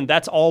 Translation,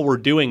 that's all we're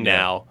doing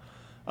now.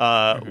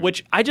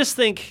 Which I just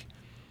think,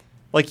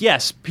 like,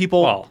 yes,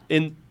 people Well,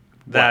 in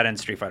That and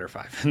Street Fighter V,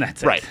 and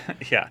that's it. Right.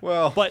 Yeah.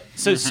 Well, But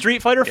so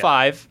Street Fighter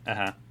V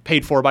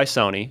paid for by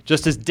Sony,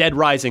 just as Dead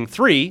Rising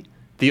 3,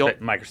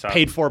 Microsoft.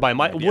 paid for by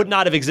would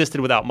not have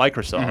existed without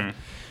Microsoft.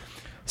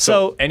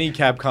 So any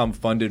Capcom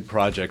funded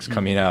projects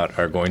coming out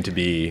are going to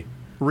be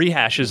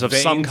rehashes of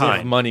veins some of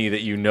kind, money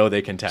that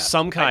they can tap.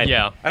 some kind.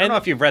 Yeah. I don't know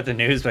if you've read the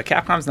news, but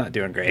Capcom's not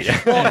doing great.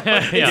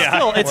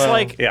 Still, it's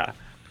like Yeah.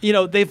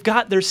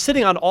 they're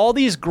sitting on all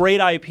these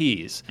great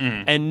IPs,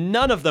 and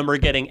none of them are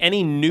getting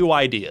any new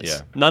ideas.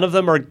 Yeah. None of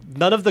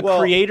the Well,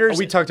 creators.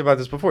 We talked about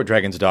this before.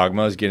 Dragon's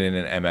Dogma is getting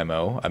an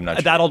MMO. I'm not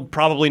sure. That'll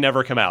probably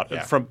never come out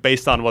Yeah.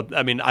 based on what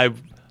I mean.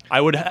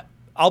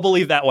 I'll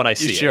believe that when I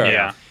see Sure. it.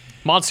 Yeah.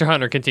 Monster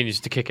Hunter continues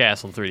to kick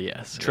ass on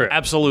 3DS. True.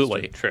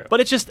 Absolutely. True.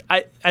 But it's just,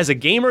 as a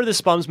gamer, this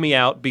bums me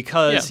out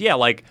because,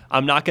 like,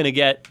 I'm not going to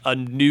get a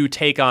new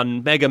take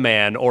on Mega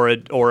Man or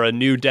a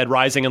new Dead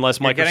Rising unless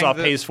getting Microsoft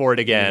the- pays for it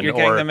again. You're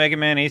getting the Mega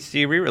Man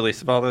HD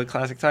re-release of all the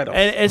classic titles.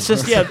 And it's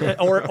just,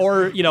 or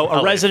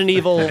a Resident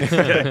Evil.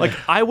 Like,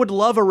 I would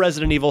love a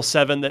Resident Evil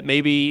 7 that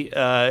maybe,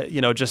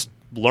 just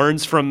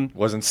learns from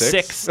Wasn't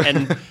 6?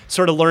 and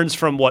sort of learns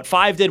from what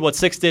 5 did, what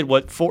 6 did,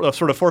 what 4,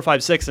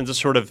 5, 6, and just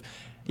sort of,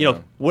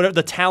 whatever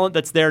the talent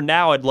that's there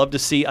now, I'd love to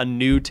see a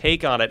new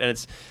take on it. And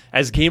it's,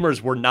 as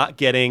gamers, we're not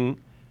getting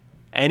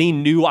any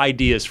new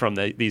ideas from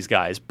these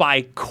guys.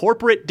 By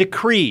corporate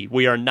decree,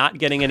 we are not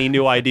getting any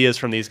new ideas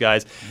from these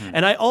guys.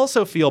 And I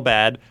also feel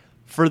bad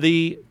for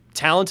the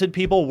talented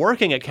people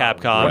working at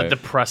Capcom. Right.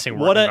 Depressing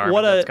work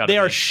environment that's gotta They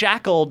are be.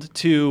 shackled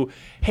to,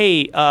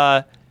 hey,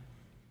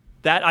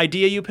 that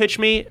idea you pitched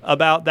me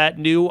about that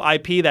new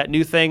IP, that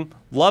new thing,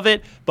 love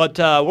it, but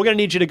we're going to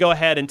need you to go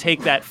ahead and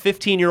take that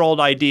 15-year-old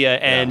idea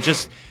and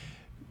just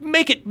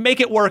make it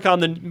work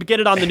get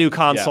it on the new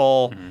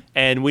console,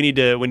 and we need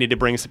to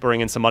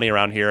bring in some money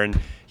around here. And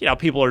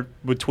people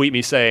would tweet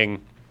me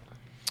saying,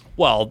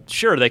 well,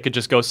 sure, they could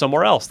just go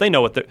somewhere else. They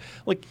know what they're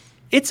like.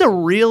 It's a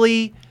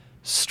really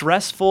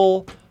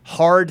stressful,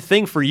 hard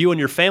thing for you and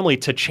your family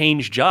to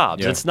change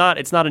jobs. Yeah. It's not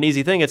an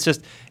easy thing. It's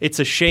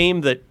a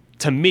shame that,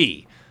 to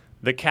me,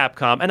 the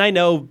Capcom, and I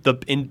know the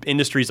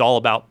industry is all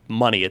about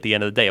money at the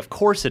end of the day. Of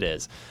course it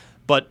is.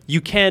 But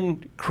you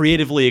can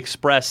creatively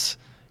express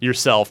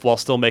yourself while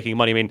still making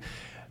money. I mean,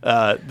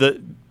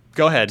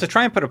 go ahead. to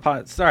try and put a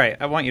pot. Sorry,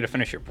 I want you to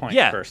finish your point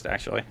first,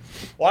 actually.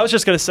 Well, I was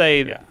just going to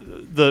say Yeah.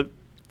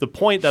 the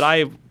point that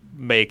I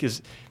make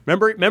is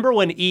remember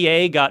when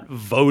EA got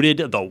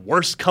voted the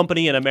worst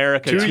company in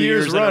America 2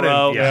 years in a running.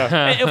 row?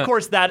 Yeah. And of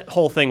course, that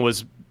whole thing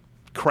was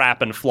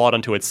crap and flawed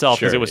unto itself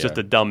because Sure, it was yeah. just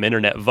a dumb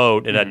internet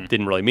vote and that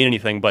didn't really mean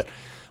anything. But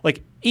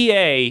like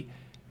EA,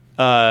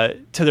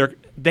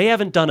 they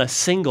haven't done a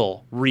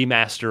single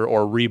remaster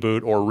or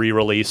reboot or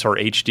re-release or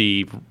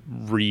HD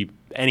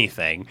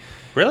anything.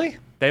 Really?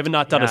 They have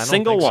not done Yeah, a I don't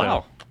single think one.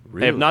 so.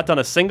 They have not done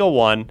a single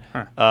one.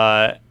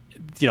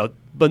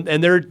 But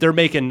they're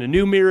making a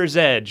new Mirror's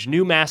Edge,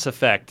 new Mass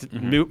Effect,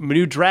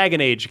 new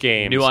Dragon Age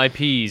games, New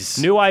IPs.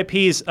 new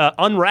IPs,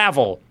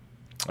 Unravel,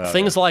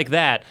 things like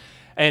that.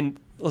 And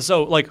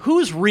so, like,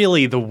 who's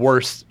really the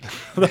worst?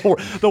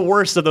 The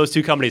worst of those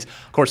two companies?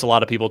 Of course, a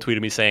lot of people tweeted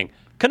me saying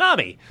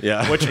Konami.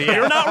 Yeah. Which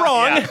you're not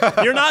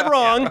wrong. You're not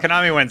wrong.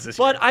 Konami wins this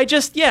year. But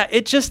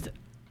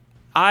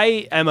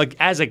I am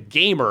as a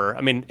gamer.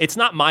 I mean, it's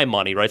not my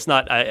money, right? It's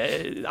not.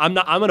 I'm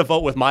going to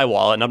vote with my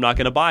wallet, and I'm not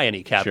going to buy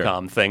any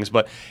Capcom things.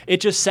 But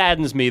it just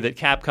saddens me that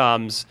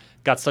Capcom's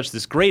got such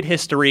this great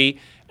history,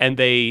 and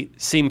they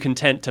seem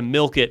content to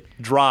milk it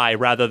dry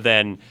rather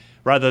than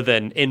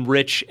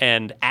enrich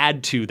and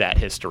add to that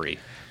history.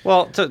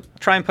 Well, to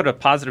try and put a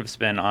positive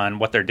spin on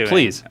what they're doing,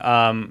 please.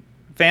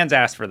 Fans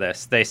asked for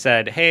this. They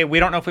said, "Hey, we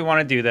don't know if we want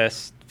to do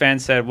this."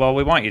 Fans said, "Well,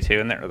 we want you to,"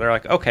 and they're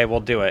like, "Okay,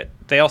 we'll do it."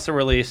 They also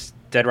released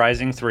Dead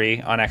Rising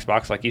 3 on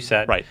Xbox, like you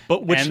said, right?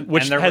 But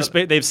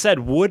they've said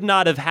would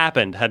not have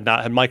happened had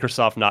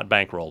Microsoft not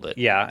bankrolled it.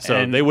 Yeah,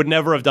 so they would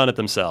never have done it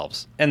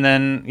themselves. And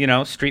then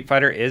Street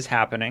Fighter is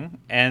happening,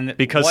 and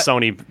because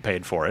Sony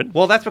paid for it.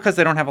 Well, that's because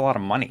they don't have a lot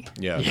of money.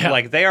 Yeah.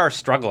 Like they are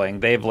struggling.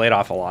 They've laid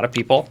off a lot of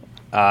people.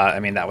 I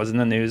mean, that was in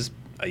the news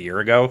a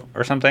year ago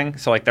or something.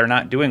 So like they're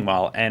not doing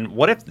well. And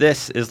what if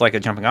this is like a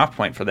jumping off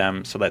point for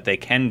them so that they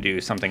can do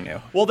something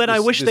new? Well, then I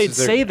wish they'd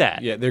say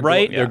that. Yeah,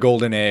 right? Their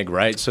golden egg,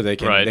 right? So they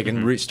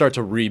can start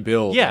to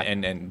rebuild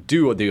and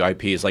do the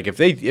IPs. Like if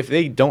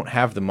they don't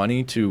have the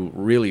money to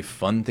really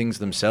fund things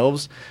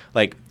themselves,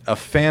 like a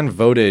fan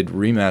voted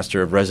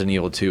remaster of Resident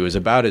Evil 2 is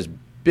about as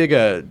big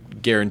a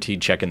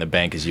guaranteed check in the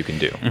bank as you can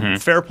do. Mm-hmm.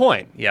 Fair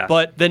point. Yeah.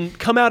 But then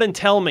come out and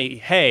tell me,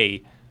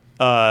 hey,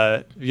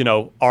 our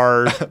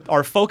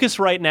focus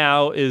right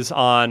now is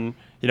on,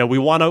 we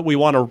want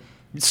to.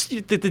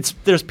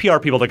 There's PR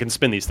people that can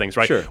spin these things,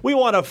 right? Sure. We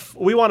want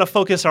to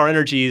focus our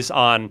energies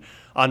on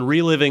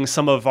reliving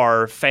some of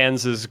our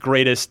fans'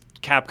 greatest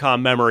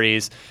Capcom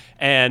memories,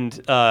 and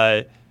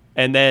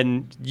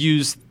then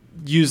use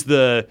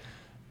the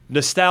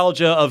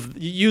nostalgia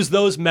use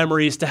those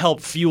memories to help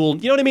fuel.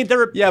 You know what I mean?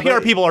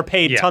 PR people are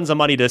paid tons of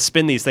money to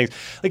spin these things.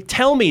 Like,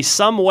 tell me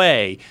some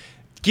way.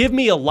 Give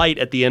me a light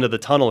at the end of the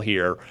tunnel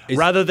here,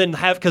 rather than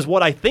because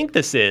what I think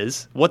this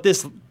is, what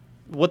this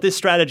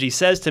strategy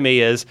says to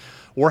me is,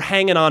 we're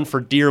hanging on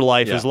for dear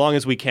life as long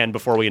as we can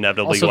before we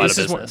inevitably go out of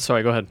business.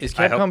 Sorry, go ahead. Is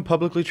Capcom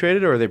publicly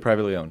traded or are they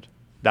privately owned?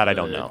 That I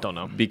don't know. Don't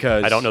know.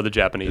 Because I don't know the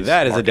Japanese.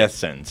 That is market. a death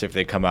sentence if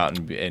they come out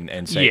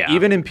and say,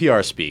 even in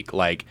PR speak,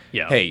 like,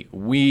 hey,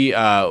 we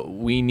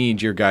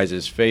need your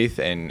guys' faith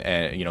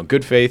and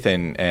good faith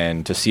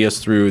and to see us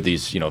through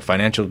these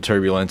financial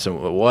turbulence and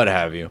what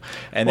have you,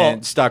 and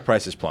then stock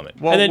prices plummet.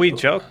 Well, we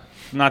joked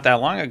not that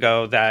long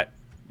ago that,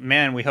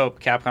 man, we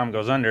hope Capcom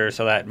goes under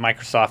so that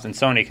Microsoft and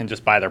Sony can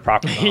just buy their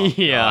property.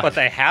 But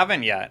they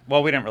haven't yet.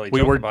 Well, we didn't really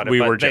joke about it.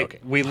 We were joking.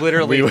 We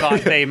literally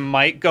thought they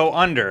might go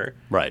under.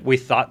 Right. We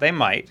thought they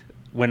might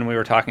when we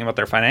were talking about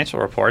their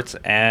financial reports,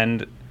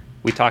 and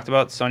we talked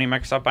about Sony and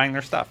Microsoft buying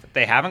their stuff.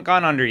 They haven't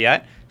gone under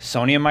yet.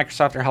 Sony and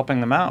Microsoft are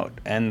helping them out,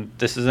 and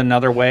this is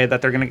another way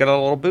that they're going to get a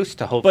little boost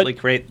to hopefully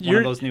create one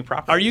of those new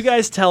properties. Are you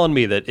guys telling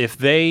me that if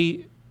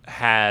they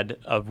had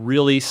a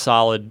really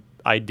solid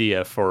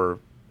idea for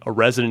a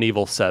Resident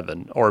Evil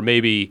 7 or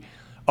maybe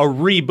a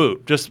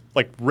reboot, just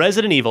like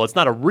Resident Evil, it's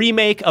not a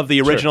remake of the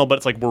original, but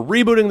it's like we're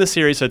rebooting the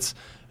series, so it's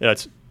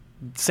it's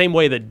same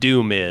way that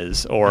Doom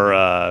is,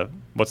 or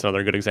what's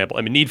another good example?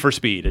 I mean, Need for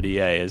Speed at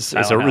EA is a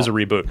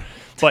reboot.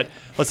 But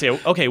let's say,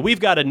 okay, we've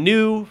got a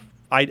new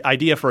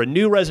idea for a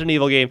new Resident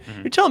Evil game.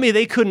 You're telling me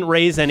they couldn't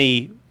raise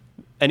any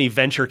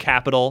venture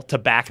capital to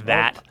back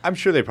that? I'm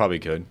sure they probably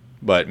could.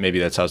 But maybe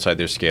that's outside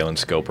their scale and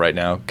scope right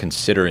now,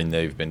 considering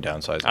they've been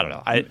downsized. I don't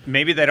know.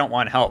 Maybe they don't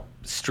want help.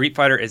 Street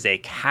Fighter is a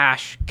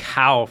cash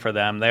cow for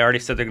them. They already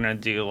said they're going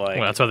to do like...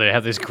 Well, that's why they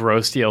have this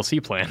gross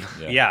DLC plan.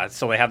 Yeah,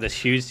 so they have this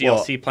huge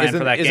DLC plan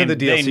for that game. Isn't the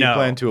DLC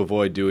plan to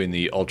avoid doing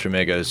the Ultra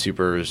Mega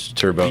Super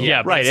Turbo?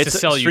 Yeah, right. It's to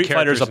sell Street you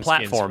Fighter's a characters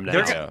and platform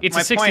skins. now. It's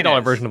a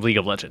 $60 version of League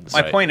of Legends.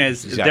 My point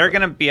is, they're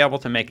going to be able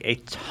to make a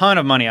ton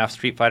of money off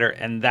Street Fighter,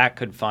 and that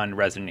could fund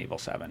Resident Evil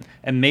 7.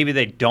 And maybe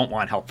they don't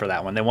want help for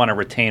that one. They want to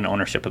retain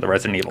ownership of the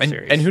Resident Evil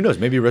series. And who knows?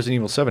 Maybe Resident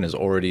Evil 7 is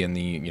already in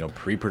the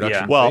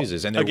pre-production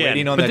phases, and they're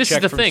waiting on but that this check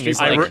is the from thing. Street It's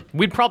Fighter. like,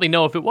 we'd probably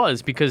know if it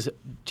was, because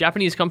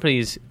Japanese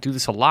companies do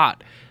this a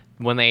lot.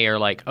 When they are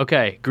like,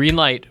 okay, green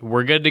light,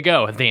 we're good to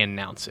go, and they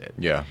announce it.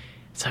 Yeah.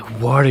 It's like,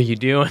 what are you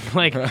doing?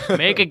 Like,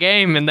 make a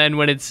game, and then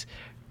when it's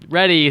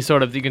ready,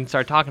 sort of, you can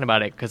start talking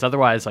about it, because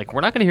otherwise, like,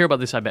 we're not going to hear about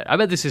this, I bet. I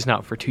bet this is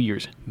not for 2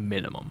 years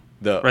minimum.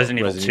 The Resident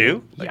Evil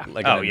 2? Like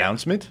an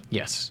announcement?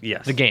 Yes.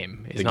 Yes. The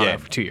game is not out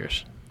for 2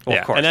 years. Well,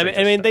 of course. And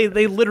I mean,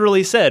 they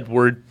literally said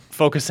we're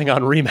focusing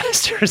on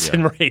remasters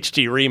and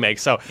HD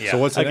remakes. So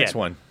what's the next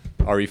one?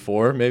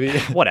 RE4, maybe?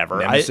 Whatever.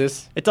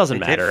 Nemesis? It doesn't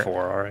They matter. did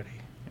 4 already.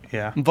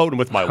 Yeah. I'm voting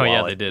with my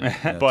wallet. Yeah,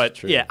 they did. But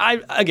true. yeah,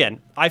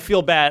 I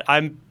feel bad.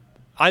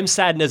 I'm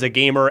saddened as a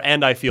gamer,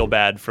 and I feel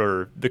bad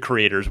for the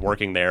creators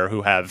working there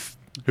who have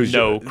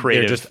no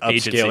creative They're just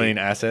agency. upscaling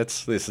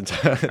assets. Just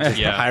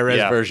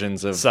high-res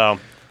versions of... So,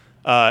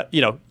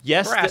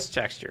 yes, Brass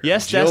texture.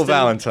 yes, Jill Destin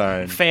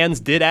Valentine. fans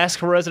did ask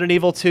for Resident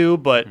Evil 2,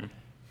 but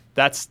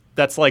that's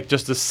like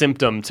just a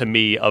symptom to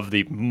me of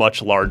the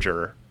much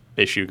larger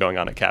issue going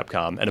on at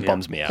Capcom, and it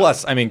bums me out.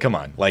 Plus, I mean, come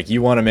on. Like,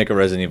 you want to make a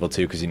Resident Evil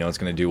 2 because you know it's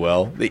going to do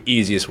well. The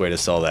easiest way to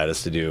sell that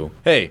is to do,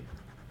 hey,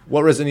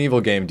 What Resident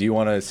Evil game do you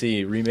want to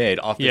see remade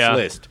off this Yeah.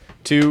 list?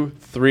 2,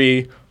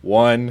 3,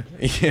 1,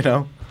 you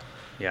know?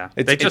 Yeah.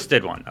 It's- They just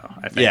did one, though,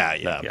 I think.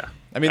 Yeah.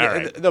 I mean, All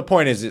right. the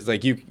point is, it's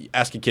like you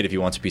ask a kid if he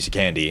wants a piece of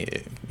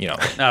candy, you know.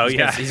 Oh, he's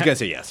yeah. He's going to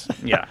say yes.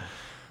 Yeah.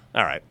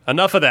 All right,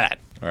 enough of that.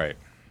 All right.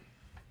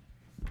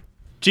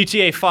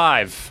 GTA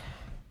 5.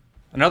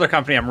 Another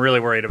company I'm really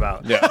worried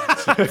about.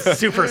 Yeah.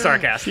 Super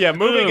sarcastic. Yeah,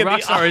 moving in the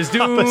Rockstar is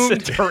doomed.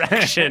 opposite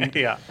direction.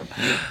 Yeah.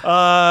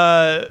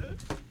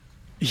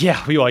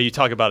 Yeah, you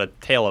talk about a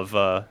tale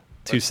of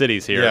two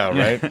cities here. Yeah,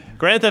 right?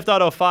 Grand Theft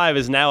Auto 5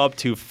 is now up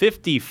to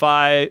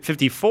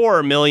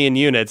 54 million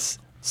units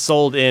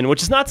sold in,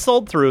 which is not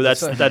sold through.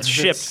 That's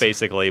shipped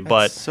basically.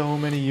 But so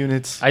many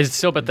units. I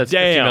still bet that's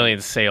 50 Damn. million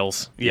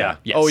sales. yeah,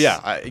 Yes. Oh,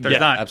 yeah. There's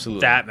not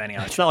absolutely. that many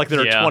on it's not like there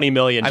are Yeah. 20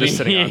 million just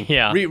sitting on.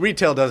 yeah.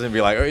 Retail doesn't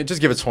be like, "Oh,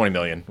 just give us 20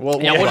 million. We'll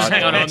We'll just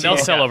hang on to them. They'll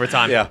Yeah. sell over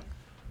time. Yeah.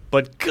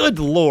 But good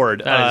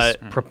lord, That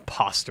is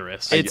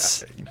preposterous.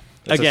 it's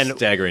That's again a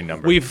staggering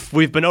number.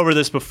 We've been over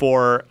this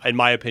before. In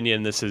my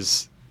opinion, this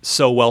is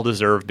so well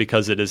deserved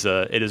because it is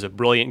a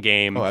brilliant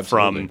game. Oh,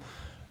 absolutely.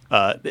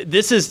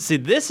 This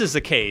is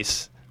a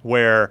case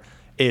where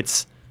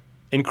it's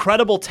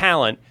incredible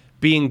talent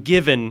being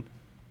given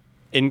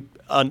in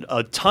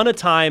a ton of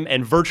time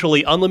and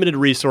virtually unlimited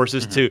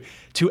resources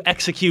to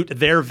execute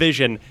their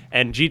vision,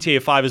 and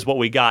GTA 5 is what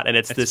we got, and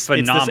it's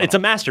phenomenal. it's a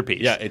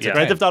masterpiece. Yeah, it's a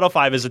Grand 10. Theft Auto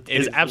 5 is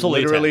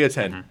absolutely literally a a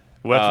 10. 10.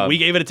 Well, we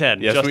gave it a 10,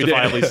 Yes, we did.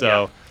 justifiably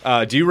so.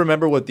 Do you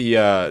remember what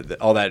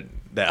all that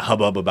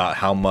hubbub about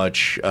how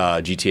much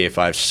GTA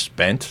 5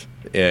 spent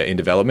in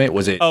development?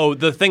 Was it? Oh,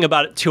 the thing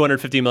about it,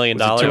 $250 million.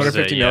 Was it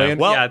 250 yeah. million?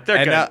 Well, Yeah, they're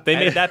and good. now- They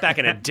made that back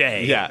in a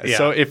day. Yeah,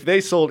 so if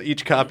they sold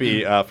each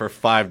copy for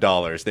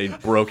 $5, they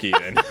broke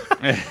even.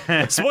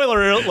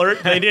 Spoiler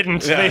alert, they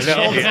didn't. Yeah, They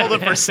no. sold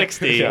it for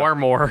 60. Or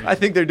more. I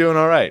think they're doing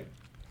all right.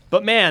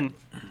 But man,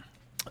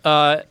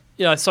 so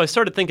I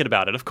started thinking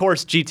about it. Of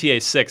course,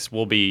 GTA 6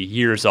 will be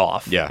years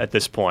off at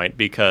this point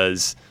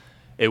because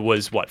it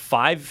was, what,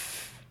 five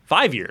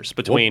years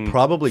between We'll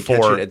probably catch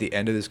four- it at the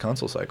end of this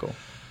console cycle.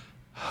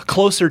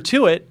 closer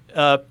to it,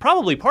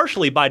 probably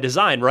partially by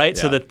design, right?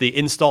 So Yeah. that the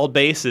installed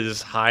base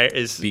is high,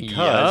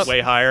 Because-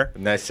 way higher.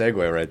 Nice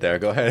segue right there.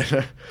 Go ahead.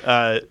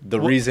 The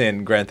well-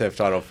 reason Grand Theft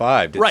Auto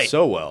 5 did Right.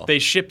 so well. They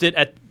shipped it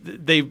at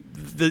the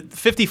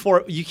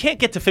 54. You can't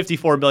get to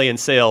 54 million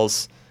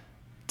sales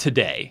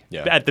today.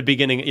 Yeah. At the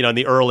beginning, in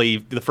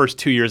the first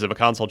 2 years of a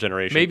console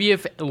generation. Maybe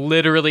if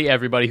literally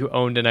everybody who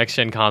owned a next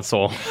gen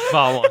console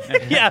bought one.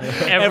 Yeah,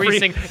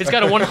 It's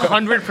got a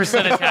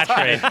 100% attach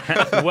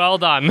rate. Well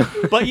done.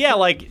 But yeah,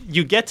 like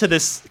you get to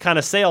this kind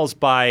of sales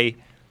by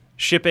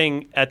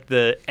shipping at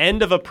the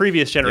end of a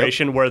previous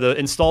generation where the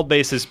installed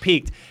base is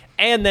peaked,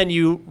 and then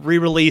you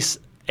re-release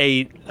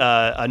a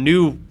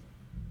new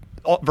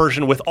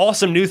version with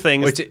awesome new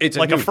things, It's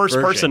like new a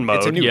first-person version. mode.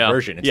 It's a new Yeah.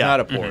 version. It's Yeah. not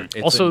a port.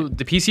 It's Also, a-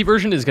 the PC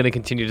version is going to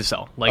continue to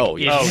sell. Like, Oh,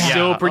 yeah. it's Oh, yeah.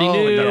 still pretty Oh,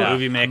 new. the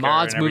Movie Maker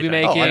Mods, and movie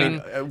everything. making. Oh, I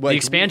mean, the like,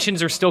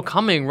 expansions are still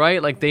coming,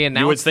 right? Like, they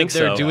announced think that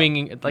they're so.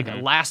 doing,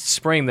 last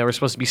spring, there was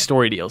supposed to be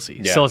story DLC.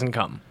 Yeah. Still hasn't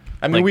come.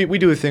 I mean, Like- we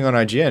do a thing on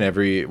IGN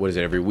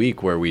every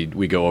week where we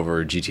go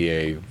over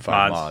GTA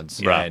 5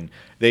 mods, Right. and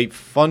they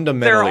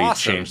fundamentally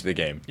awesome. changed the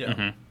game.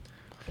 Yeah.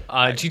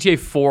 GTA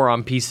 4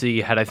 on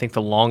PC had, I think,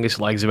 the longest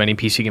legs of any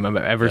PC game I've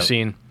ever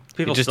seen.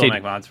 People It just still did-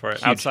 make mods for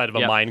it. outside of a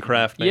Yeah.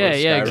 Minecraft. maybe Yeah,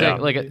 yeah, Skyrim.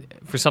 exactly.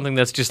 Like for something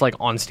that's just like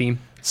on Steam.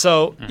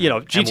 So, And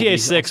will GTA be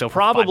 6 also for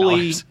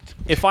probably, $5.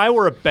 if I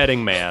were a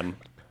betting man,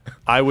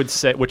 I would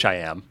say, which I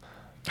am,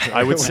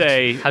 I would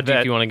say How deep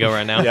that, do you want to go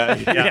right now?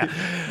 yeah,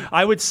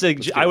 I would say,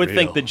 I would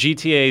think that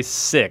GTA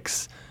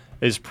 6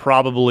 is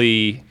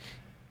probably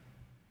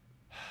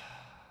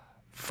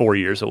 4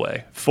 years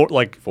away.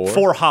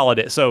 Four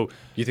holidays. So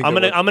You think I'm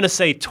they're gonna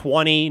say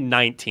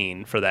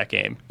 2019 for that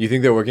game. You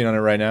think they're working on it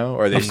right now,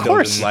 or are they still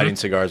course. just lighting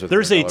cigars with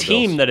There's a $100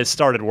 team bills? that has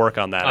started work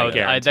on that. I Oh,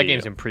 guarantee that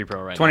game's you. in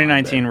pre-pro right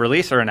 2019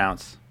 release or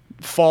announce?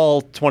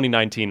 Fall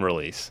 2019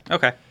 release.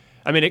 Okay.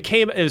 I mean,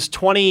 it was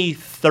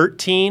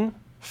 2013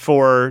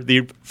 for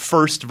the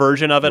first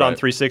version of it on Right.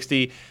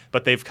 360,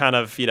 but they've kind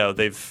of,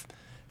 they've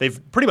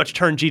pretty much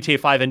turned GTA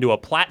 5 into a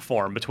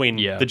platform between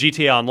the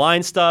GTA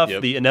Online stuff,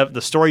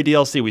 the story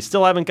DLC we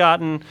still haven't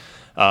gotten,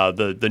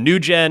 the new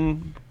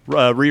gen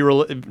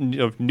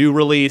new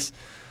release.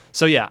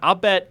 So yeah, I'll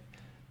bet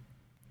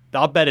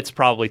it's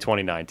probably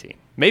 2019,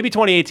 maybe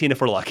 2018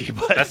 if we're lucky.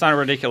 But That's not a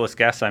ridiculous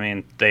guess. I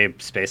mean, they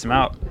space them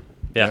out.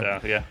 yeah.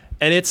 So, yeah.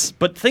 And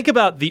but think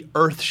about the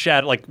earth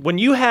shatter. Like when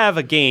you have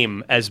a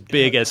game as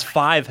big as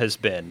 5 has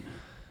been,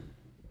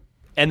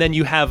 and then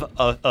you have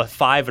a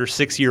 5 or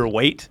 6 year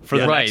wait for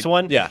the Right. next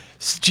one. Yeah.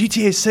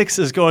 GTA 6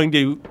 is going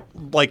to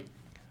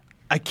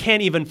I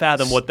can't even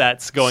fathom what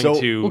that's going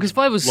to. Well, because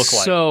 5 was look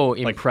like. so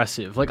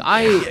impressive. Like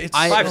Five's-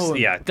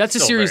 that's a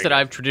still series very that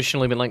I've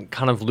traditionally been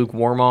kind of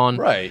lukewarm on.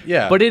 Right,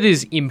 yeah. But it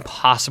is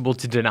impossible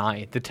to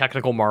deny the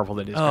technical marvel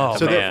that is. Oh,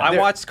 So man. I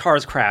watched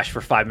cars crash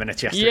for 5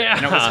 minutes yesterday, Yeah.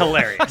 and it was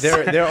hilarious.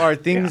 there are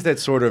things that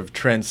sort of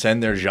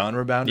transcend their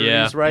genre boundaries,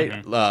 Yeah.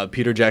 right?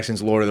 Peter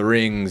Jackson's Lord of the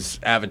Rings,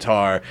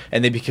 Avatar,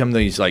 and they become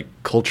these like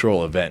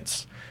cultural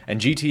events. And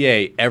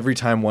GTA, every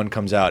time one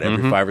comes out,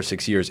 every 5 or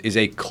 6 years, is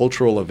a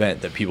cultural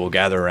event that people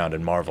gather around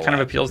and marvel Kind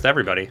at. of appeals to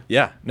everybody.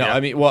 Yeah. No, Yeah. I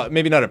mean, well,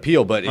 maybe not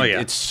appeal, but Oh, yeah.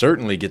 it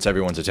certainly gets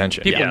everyone's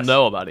attention. People Yes.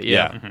 know about it.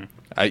 Yeah.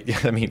 I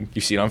mean,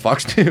 you see it on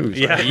Fox News.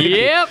 Yeah. right?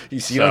 Yep. You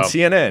see it on So-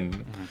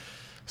 CNN.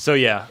 So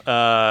yeah,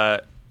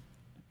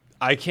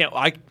 I can't.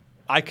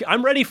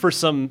 I'm ready for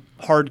some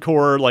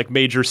hardcore like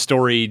major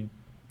story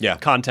Yeah.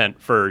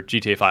 content for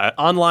GTA 5.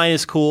 Online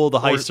is cool. The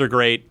heists are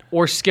great.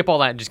 Or skip all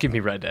that and just give me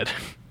Red Dead.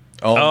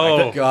 Oh,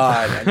 Oh. my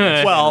God. I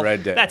mentioned Well,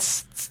 Red Dead.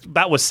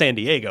 that was San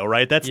Diego,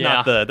 right? That's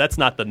not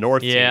the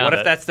North. Yeah. team. What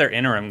if that's their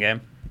interim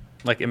game?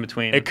 Like in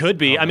between. It could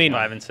be. I mean,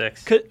 5 and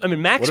 6.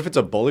 Max. What if it's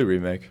a Bully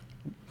remake?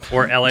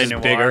 Or LA Just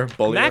Noire. bigger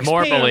Bully. Max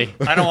More Payne- Bully.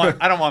 I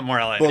don't want more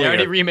LA. Bully. They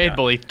already Yeah. remade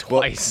Bully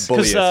twice.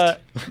 Because Bulliest.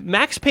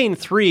 Max Payne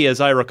 3,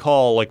 as I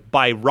recall, like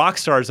by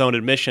Rockstar's own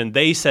admission,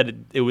 they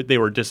said they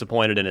were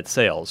disappointed in its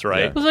sales, right?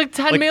 Yeah. It was like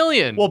 10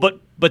 million. Well,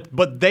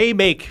 but they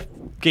make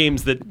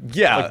games that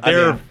Yeah, I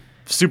they're mean-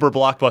 super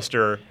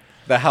blockbuster.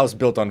 The house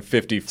built on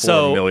 54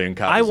 So, million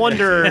copies. I of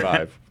wonder- GTA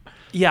 5.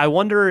 Yeah, I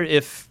wonder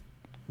if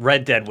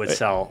Red Dead would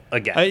sell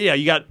again. yeah,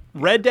 you got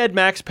Red Dead,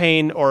 Max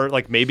Payne, or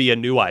like maybe a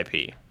new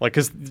IP, like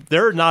because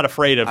they're not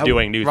afraid of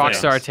doing new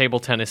Rockstar things. Table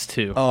Tennis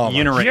 2. Oh, my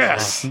Uniracial.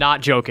 Yes. Not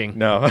joking.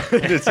 No.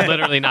 It's-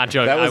 Literally not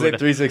joking. that was I a would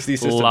 360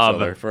 system love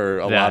seller for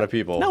a that. lot of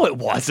people. No, it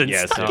wasn't.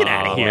 Yes, Stop, it get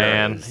out of was. here.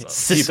 Man. It's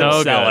So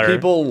so seller. good.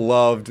 People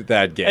loved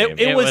that game. It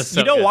It was. was so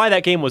You know good. why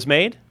that game was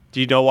made? Do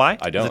you know why?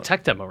 I It don't. was a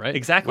tech demo, right?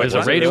 Exactly. It was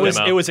a rage it was,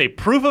 demo. it was a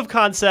proof of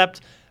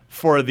concept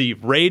for the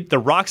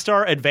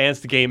Rockstar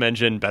Advanced Game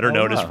Engine, better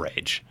known as wow.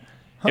 Rage.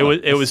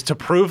 It was to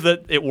prove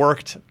that it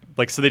worked.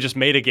 Like, so they just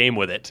made a game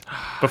with it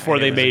before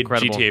they was made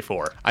incredible. GTA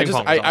 4. I Ping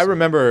pong was I awesome.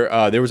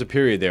 remember there was a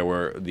period there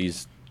where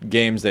these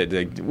games that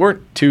they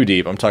weren't too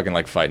deep. I'm talking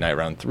like Fight Night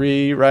Round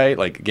 3, right?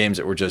 Like games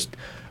that were just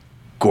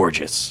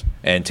gorgeous.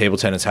 And table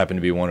tennis happened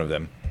to be one of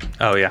them.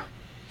 Oh yeah.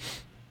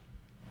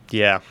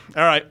 Yeah.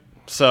 All right.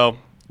 So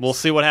we'll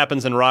see what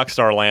happens in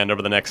Rockstar Land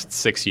over the next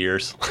 6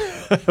 years.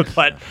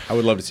 but I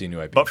would love to see a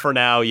new IP. but for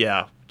now,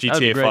 yeah, That'd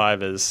be GTA great.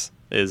 5 is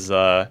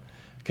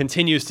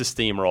continues to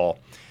steamroll.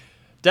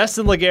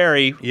 Destin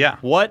Legary, Yeah.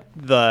 what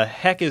the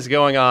heck is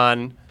going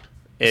on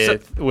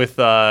with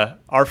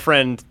our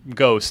friend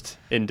Ghost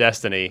in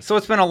Destiny? So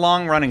it's been a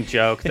long-running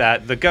joke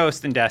that the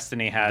Ghost in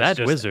Destiny has That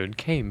just, wizard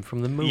came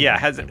from the moon. yeah,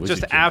 has wizard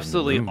just came from the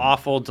absolutely moon.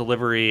 awful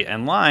delivery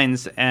and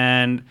lines,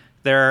 and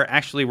they're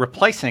actually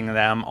replacing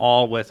them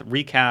all with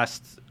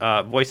recast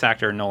voice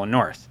actor Nolan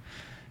North.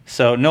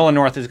 So Nolan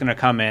North is going to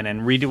come in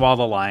and redo all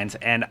the lines,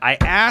 and I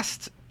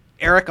asked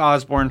Eric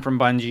Osborne from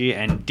Bungie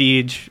and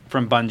Deej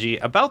from Bungie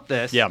about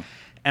this. Yeah.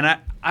 And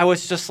I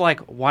was just like,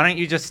 why don't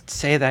you just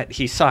say that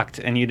he sucked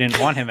and you didn't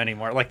want him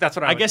anymore? Like, that's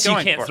what I I was guess you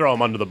going can't for. throw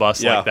him under the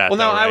bus Yeah. like that. Well,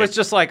 no, though, I right? was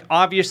just like,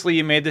 obviously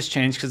you made this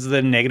change because of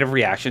the negative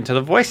reaction to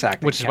the voice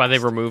acting. Which is why they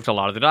cast. removed a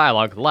lot of the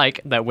dialogue,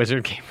 like that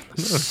wizard came from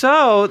the moon.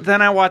 So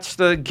then I watched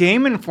the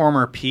Game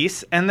Informer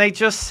piece, and they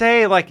just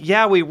say like,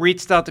 yeah, we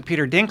reached out to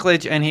Peter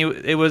Dinklage, and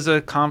it was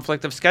a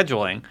conflict of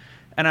scheduling.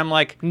 And I'm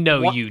like,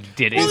 No, "What?" you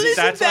didn't.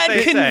 That's what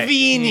they say.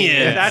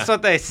 convenient? That's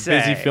what they say.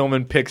 Busy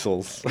filming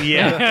pixels.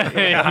 Yeah.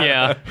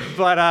 yeah.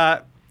 But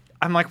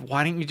I'm like,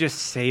 why didn't you just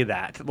say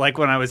that? Like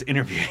when I was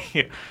interviewing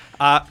you.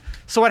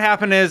 So what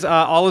happened is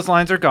all his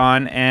lines are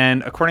gone,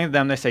 and according to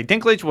them, they say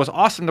Dinklage was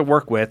awesome to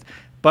work with,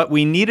 but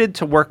we needed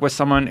to work with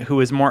someone who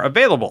is more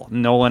available.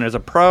 Nolan is a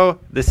pro.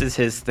 This is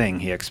his thing,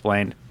 he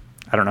explained.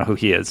 I don't know who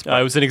he is.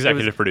 I was an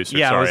executive producer.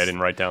 yeah, it Sorry, was- I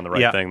didn't write down the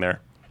right yeah. thing there.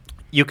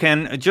 You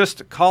can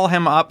just call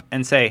him up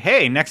and say,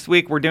 hey, next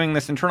week we're doing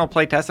this internal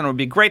playtest, and it would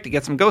be great to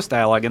get some ghost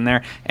dialogue in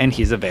there, and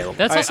he's available.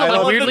 That's also I like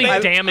love that weirdly they-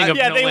 damning of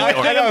yeah, they Nolan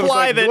kind North. of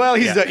imply that. well,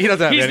 he doesn't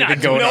have He's anything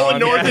not going Nolan on.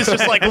 North is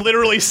just like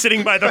literally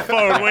sitting by the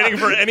phone waiting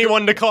for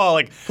anyone to call.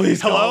 Like, please,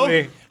 hello? call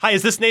me. Hi,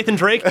 is this Nathan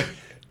Drake?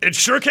 It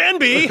sure can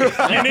be. You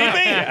need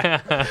me?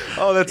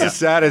 Oh, that's the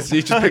saddest.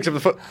 He just picks up the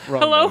phone.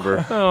 Wrong Hello? number.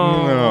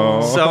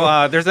 No.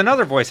 So there's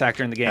another voice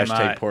actor in the game,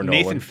 Hashtag poor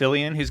Nathan Nolan.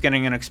 Fillion, who's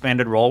getting an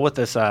expanded role with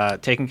this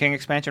Taken King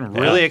expansion.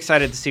 Really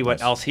excited to see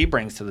what else he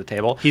brings to the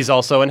table. He's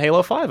also in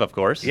Halo 5, of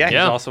course. Yeah,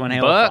 Yeah. he's also in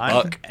Halo Buck.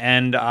 5.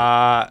 And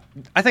I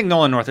think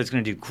Nolan North is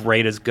going to do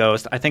great as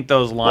Ghost. I think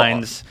those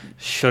lines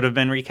should have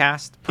been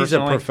recast, He's a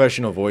personally.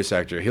 professional voice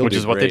actor. He'll Which do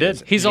is what they great did.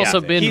 as- He's Yeah.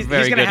 also been He's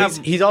very gonna good. have-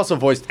 He's also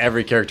voiced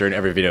every character in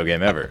every video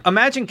game ever.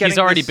 Imagine getting He's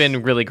already this-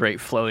 been really great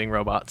floating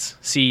robots.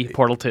 See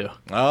Portal 2.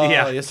 Oh,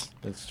 Yeah. yes,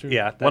 that's true.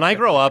 Yeah. When I that's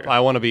grow for up, sure. I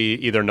want to be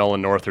either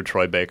Nolan North or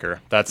Troy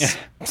Baker. That's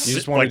You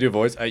just want to do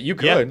voice? You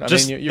could. Yeah, I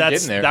just mean, you're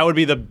getting there. That would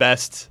be the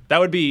best. That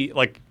would be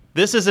like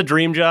this is a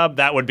dream job.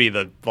 That would be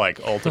the like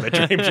ultimate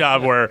dream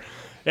job where,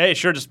 hey,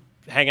 sure, just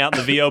hang out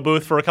in the VO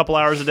booth for a couple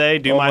hours a day,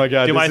 do Oh my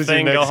God, do this my is your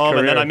thing, go next home,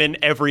 and then career. I'm in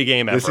every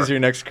game ever. This is your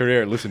next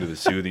career. Listen to the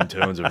soothing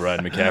tones of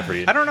Ryan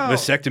McCaffrey. I don't know.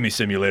 Vasectomy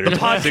simulator. the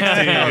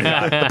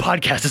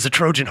podcast is a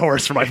Trojan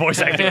horse for my voice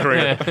acting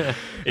career.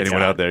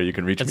 Anyone out there, you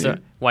can reach That's me.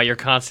 why you're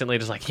constantly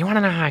just like, you want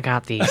to know how I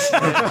got these?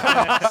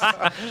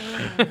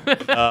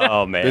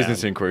 Oh man,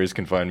 Business inquiries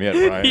can find me at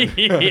Ryan.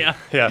 yeah.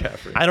 Yeah,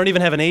 I don't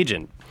even have an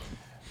agent.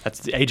 That's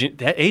the agent.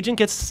 That agent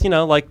gets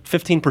like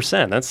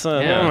 15%. That's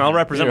I'll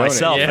represent You're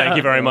myself. owning it. Thank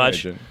you very You're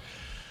much. owning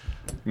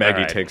it. Maggie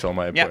All right. takes all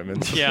my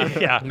appointments.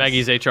 Yeah.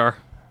 Maggie's HR.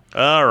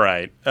 All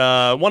right.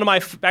 One of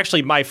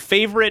my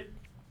favorite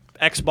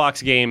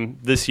Xbox game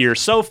this year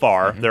so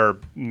far. There are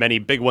many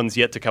big ones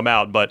yet to come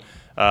out, but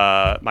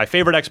my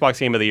favorite Xbox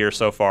game of the year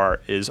so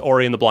far is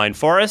Ori and the Blind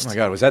Forest. Oh my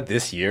god, was that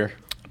this year?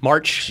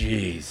 March.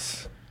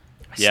 Jeez.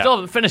 Yeah. Still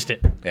haven't finished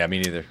it. Yeah, me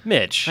neither.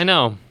 Mitch. I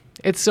know.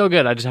 It's so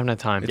good. I just haven't had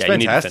time. It's you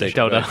need to fantastic. finish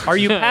Dota. Are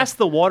you past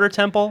the water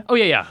temple? Oh,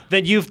 yeah.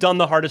 Then you've done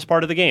the hardest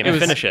part of the game. was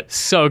Finish it.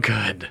 So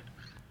good.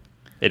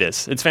 It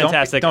is. It's Don't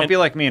fantastic. Don't And- be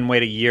like me and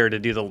wait a year to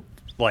do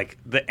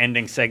the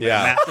ending segment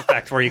of Mass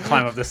Effect where you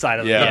climb up the side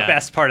of the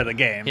best part of the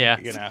game.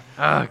 Yeah.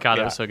 Oh, God,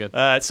 that was so good.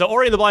 So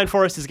Ori and the Blind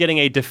Forest is getting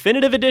a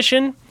definitive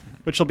edition,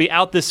 which will be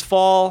out this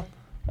fall.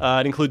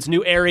 It includes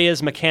new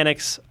areas,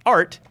 mechanics,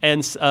 art,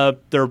 and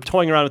they're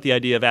toying around with the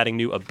idea of adding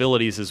new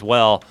abilities as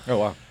well. Oh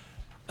wow.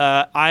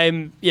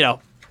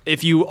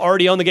 If you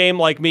already own the game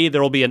like me,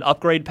 there will be an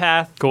upgrade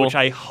path, Cool. which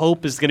I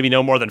hope is going to be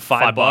no more than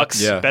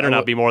 $5. Yeah, Better I not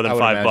would- be more than I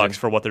would $5 imagine.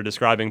 for what they're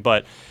describing,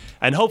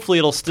 and hopefully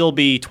it'll still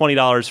be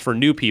 $20 for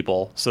new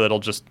people, so it'll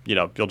just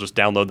you'll just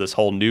download this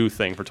whole new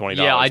thing for $20.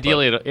 Yeah, but-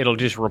 ideally it'll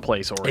just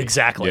replace Ori.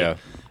 Exactly. Yeah.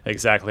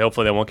 Exactly.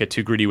 Hopefully they won't get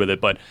too greedy with it.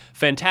 But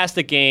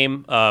fantastic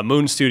game.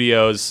 Moon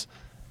Studios.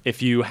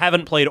 If you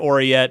haven't played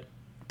Ori yet,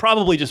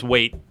 probably just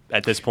wait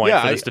at this point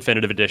Yeah, for this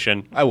definitive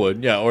edition. I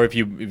would, yeah. Or if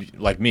you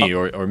like me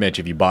or Mitch,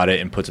 if you bought it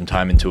and put some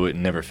time into it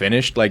and never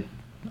finished, like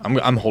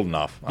I'm holding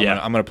off. I'm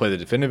gonna play the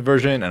definitive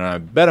version, and I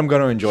bet I'm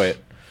gonna enjoy it.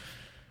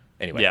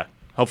 Anyway, Yeah.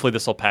 Hopefully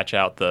this will patch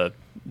out the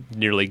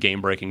nearly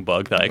game-breaking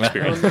bug that I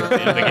experienced at the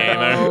end of the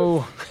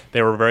game.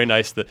 They were very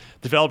nice. The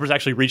developers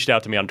actually reached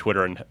out to me on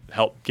Twitter and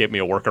gave me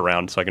a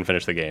workaround so I can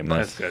finish the game.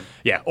 That's good.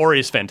 Yeah, Ori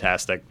is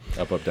fantastic.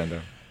 up, down,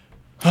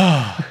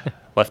 down.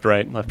 Left,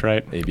 right.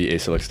 A B A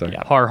select star.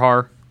 Yeah.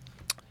 Har.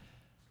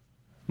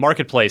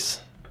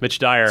 Marketplace. Mitch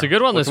Dyer. It's a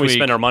good one what this can we week.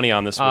 spend our money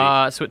on this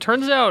week? So it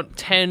turns out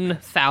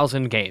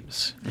 10,000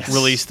 games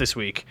released this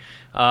week.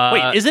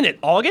 Wait, isn't it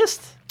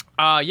August?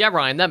 Yeah,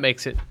 Ryan, that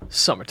makes it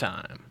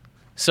summertime.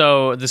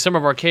 So the Summer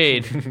of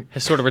Arcade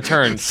has sort of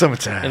returned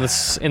Summertime.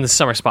 in the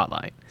summer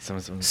spotlight.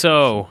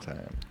 So,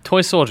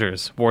 Toy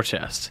Soldiers War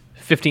Chest,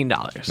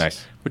 $15.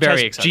 Nice. Which Very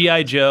has excited.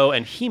 G.I. Joe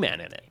and He-Man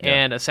in it.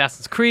 And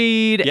Assassin's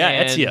Creed. Yeah,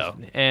 and, Ezio.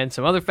 And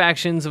some other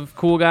factions of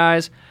cool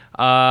guys.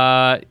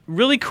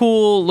 Really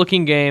cool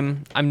looking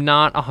game. I'm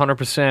not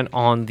 100%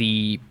 on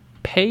the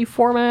pay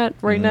format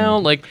right now.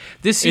 Like,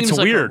 this seems It's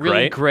like weird, a really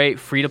right? great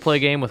free-to-play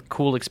game with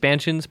cool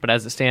expansions, but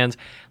as it stands,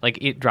 like,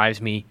 it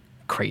drives me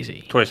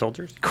crazy. Toy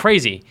Soldiers.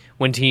 Crazy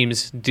when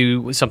teams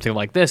do something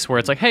like this, where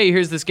it's like, hey,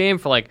 here's this game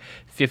for like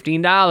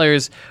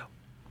 $15,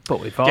 but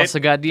we've also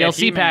got get DLC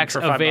He-Man packs for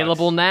 $5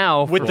 available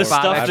now With for the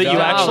stuff that you $5.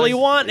 actually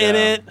want in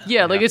it.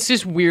 Yeah, like it's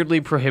just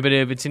weirdly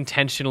prohibitive. It's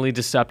intentionally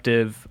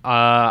deceptive.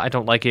 I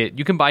don't like it.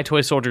 You can buy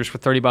Toy Soldiers for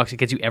 $30. It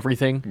gets you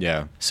everything.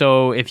 Yeah.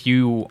 So if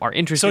you are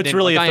interested, So it's in,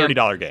 really like a I am,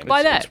 $30 game.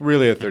 Buy that. It's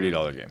really a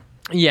 $30 game.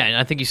 Yeah, and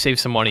I think you save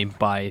some money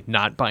by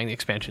not buying the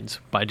expansions,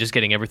 by just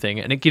getting everything,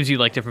 and it gives you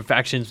like different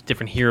factions,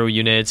 different hero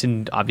units,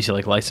 and obviously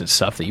like licensed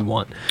stuff that you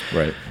want.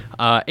 Right.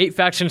 8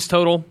 factions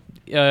total.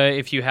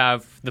 If you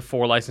have the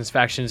 4 licensed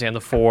factions and the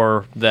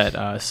 4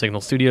 that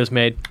Signal Studios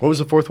made. What was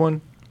the fourth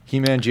one?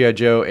 He-Man, G.I.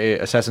 Joe,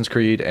 Assassin's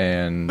Creed,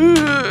 and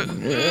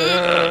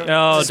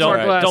No,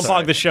 don't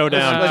bog the show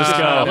down. Just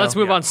go. Let's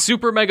move on.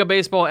 Super Mega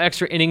Baseball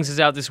Extra Innings is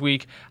out this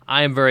week.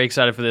 I am very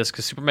excited for this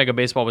because Super Mega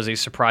Baseball was a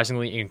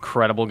surprisingly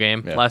incredible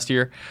game last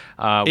year.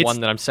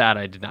 One that I'm sad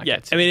I did not Yeah,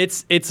 get to. I mean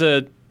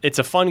it's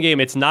a fun game.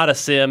 It's not a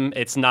sim.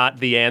 It's not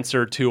the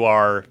answer to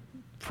our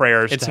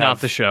prayers. It's to not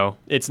have- the show.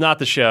 It's not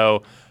the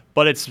show,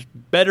 but it's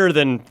better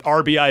than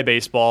RBI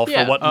baseball for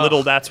Yeah. what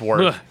little that's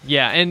worth. Ugh.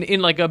 Yeah, and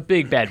in like a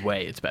big bad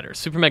way, it's better.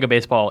 Super Mega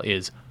Baseball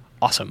is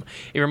awesome.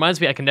 It reminds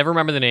me, I can never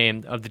remember the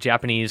name of the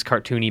Japanese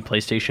cartoony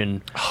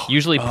PlayStation,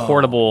 usually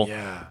portable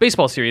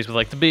baseball series with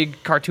like the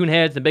big cartoon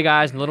heads, the big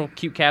eyes, and little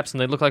cute caps, and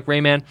they look like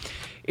Rayman.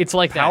 It's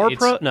like Power that.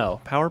 Pro? No,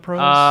 Power Pros.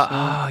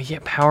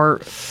 Power,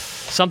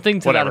 something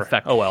to Whatever. that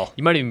effect. Oh, well.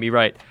 You might even be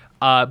right.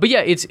 But yeah,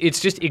 it's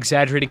just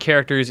exaggerated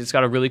characters. It's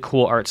got a really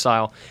cool art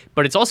style,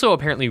 but it's also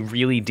apparently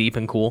really deep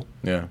and cool.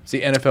 yeah, it's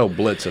the NFL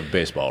Blitz of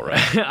baseball,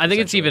 right? I think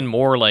it's even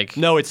more like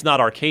No, it's not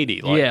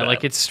arcadey. Like yeah, that.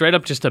 like it's straight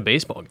up just a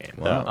baseball game.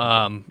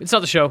 It's not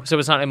the show, so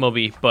it's not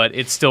MLB, but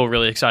it's still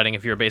really exciting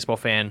if you're a baseball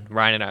fan.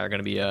 Ryan and I are going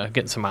to be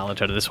getting some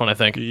mileage out of this one, I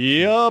think.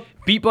 Yep.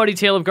 Beat Buddy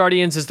Tale of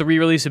Guardians is the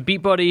re-release of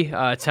Beat Buddy.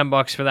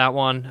 $10 for that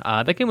one.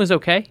 That game was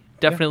okay.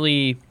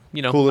 Definitely,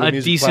 Cool little a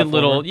music decent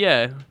little,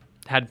 platformer.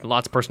 had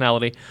lots of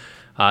personality.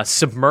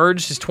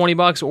 Submerged is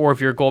 $20, or if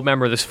you're a gold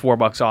member, there's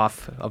 $4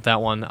 off of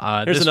that one.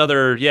 Here's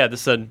another. Yeah,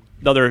 this is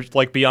another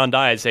like Beyond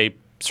Eyes, a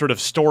sort of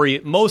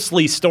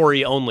mostly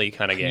story only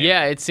kind of game.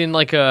 Yeah, it's in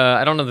like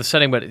I don't know the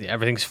setting, but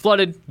everything's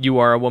flooded. You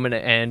are a woman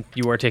and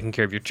you are taking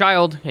care of your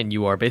child, and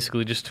you are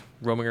basically just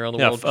roaming around the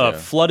Yeah, world.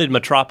 flooded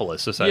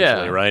metropolis essentially,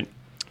 Yeah. right?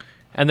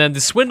 And then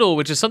The Swindle,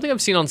 which is something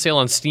I've seen on sale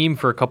on Steam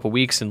for a couple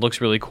weeks and looks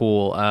really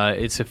cool.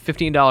 It's a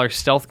 $15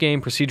 stealth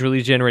game,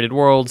 procedurally generated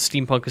world,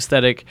 steampunk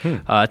aesthetic.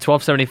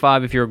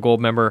 $12.75 if you're a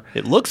gold member.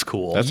 It looks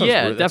cool. That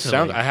sounds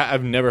definitely.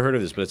 I've never heard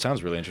of this, but it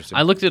sounds really interesting.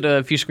 I looked at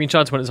a few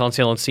screenshots when it was on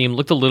sale on Steam.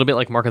 Looked a little bit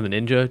like Mark of the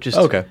Ninja. Just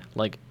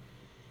like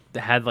it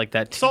had like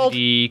that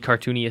 2D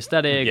cartoony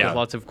aesthetic with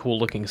lots of cool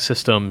looking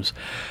systems.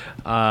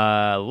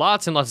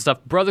 Lots and lots of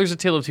stuff. Brothers: A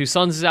Tale of Two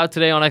Sons is out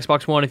today on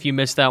Xbox One. If you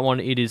missed that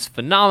one, it is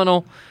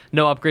phenomenal.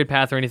 No upgrade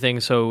path or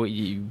anything, so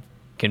you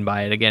can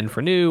buy it again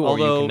for new.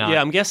 Although, or you cannot.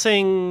 I'm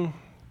guessing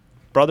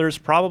Brothers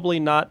probably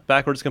not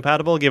backwards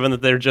compatible, given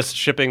that they're just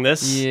shipping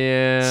this.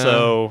 Yeah.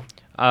 So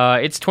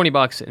it's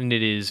 $20 and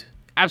it is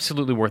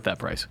absolutely worth that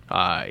price.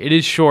 It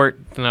is short.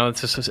 I know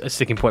it's a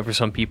sticking point for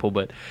some people,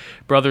 but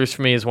Brothers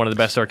for me is one of the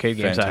best arcade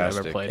games I've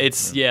ever played.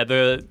 It's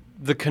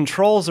the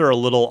controls are a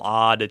little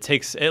odd. It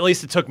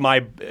took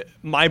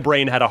my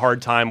brain had a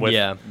hard time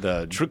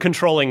with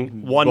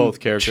controlling both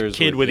characters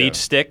kid with each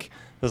stick.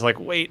 I was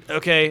like, wait,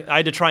 okay. I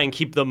had to try and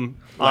keep them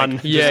on on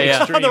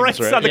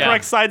the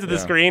correct sides of the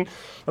screen.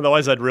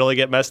 Otherwise, I'd really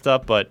get messed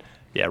up. But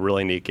yeah,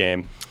 really neat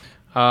game.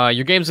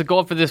 Your games of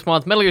gold for this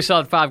month: Metal Gear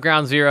Solid 5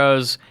 Ground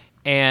Zeroes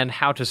and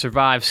How to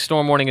Survive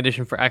Storm Warning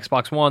Edition for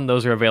Xbox One.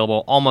 Those are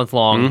available all month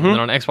long. And then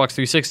on Xbox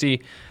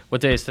 360,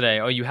 what day is today?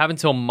 Oh, you have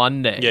until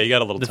Monday. Yeah, you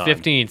got a little time. The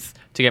 15th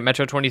to get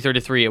Metro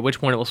 2033, at which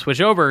point it will switch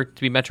over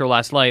to be Metro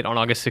Last Light on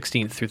August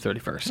 16th through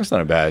 31st. That's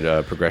not a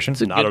bad progression. It's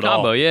a good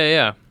combo,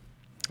 yeah.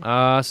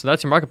 So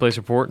that's your Marketplace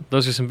report.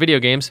 Those are some video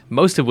games,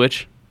 most of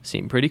which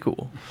seem pretty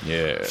cool.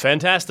 Yeah.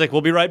 Fantastic. We'll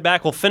be right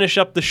back. We'll finish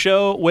up the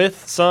show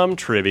with some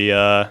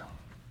trivia.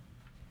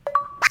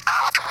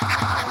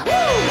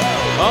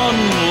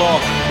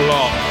 Unlock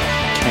Block.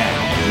 Can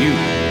you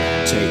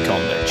take on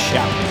the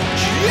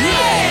challenge?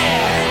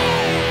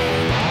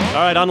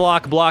 All right,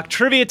 Unlock Block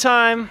trivia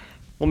time.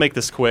 We'll make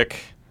this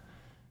quick.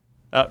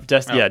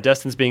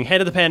 Destin's being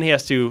handed the pen. He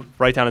has to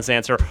write down his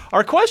answer.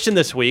 Our question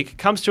this week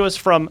comes to us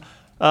from...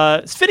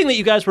 it's fitting that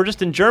you guys were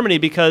just in Germany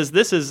because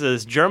this is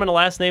as German a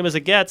last name as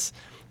it gets.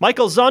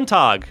 Michael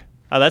Sonntag.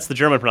 That's the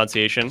German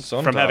pronunciation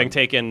from having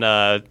taken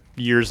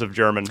years of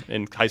German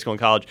in high school and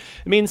college.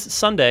 It means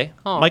Sunday.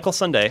 Oh. Michael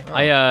Sunday.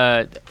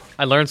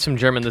 I learned some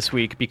German this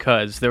week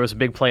because there was a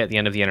big play at the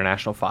end of the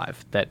International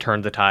 5 that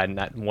turned the tide and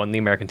that won the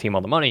American team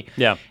all the money.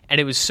 Yeah.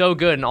 And it was so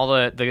good, and all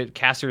the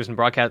casters and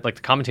broadcast, like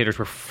the commentators,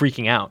 were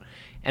freaking out.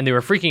 And they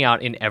were freaking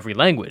out in every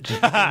language.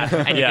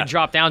 And you can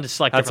drop down to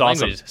select different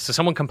languages. So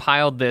someone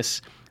compiled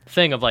this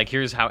thing of like,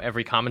 here's how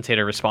every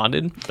commentator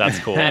responded. That's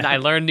cool. And I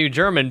learned new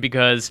German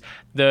because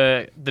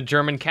the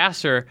German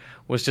caster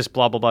was just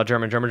blah, blah, blah,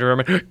 German.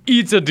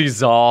 It's a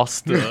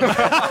disaster.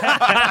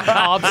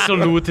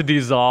 Absolute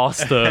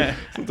disaster.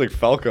 Sounds like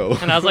Falco.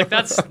 And I was like,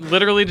 that's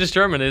literally just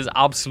German. It is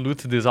absolute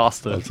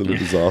disaster. Absolute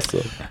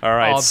disaster. All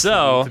right,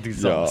 absolute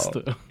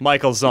disaster.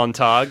 Michael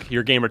Sonntag,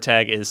 your gamer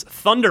tag is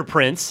Thunder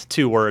Prince.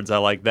 2 words, I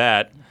like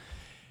that.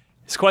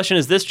 His question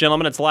is this,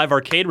 gentlemen. It's live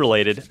arcade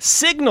related.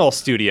 Signal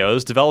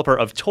Studios, developer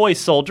of Toy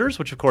Soldiers,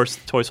 which of course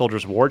Toy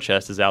Soldiers War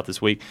Chest is out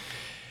this week.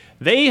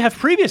 They have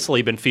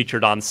previously been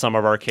featured on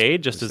Summer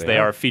Arcade, just as they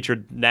are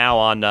featured now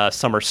on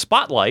Summer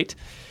Spotlight.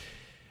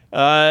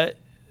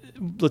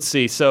 Let's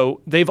see. So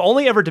they've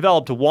only ever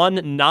developed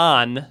one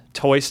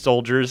non-Toy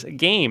Soldiers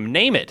game.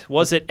 Name it.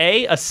 Was it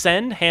A,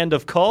 Ascend, Hand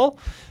of Kull,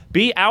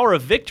 B, Hour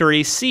of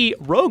Victory, C,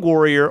 Rogue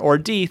Warrior, or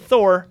D,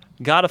 Thor,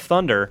 God of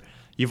Thunder?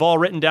 You've all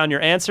written down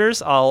your answers.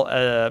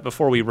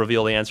 Before we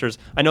reveal the answers,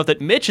 I note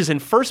that Mitch is in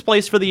first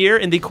place for the year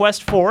in the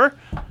quest for...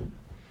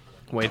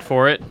 Wait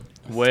for it.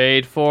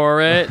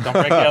 Don't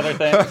break the other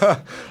things.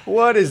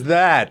 What is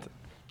that?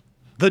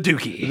 The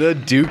Dookie. The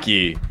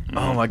Dookie.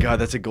 Oh my God,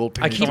 that's a gold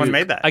picture. Someone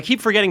made that. I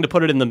keep forgetting to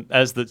put it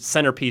as the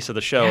centerpiece of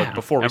the show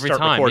before we start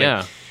recording.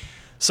 Yeah.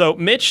 So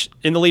Mitch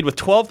in the lead with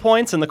 12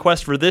 points in the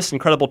quest for this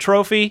incredible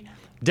trophy.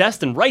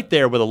 Destin right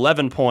there with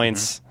 11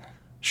 points.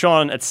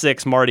 Sean at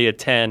 6, Marty at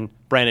 10.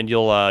 Brandon,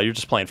 you're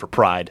just playing for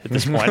pride at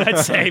this point, I'd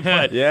say.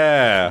 But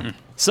yeah.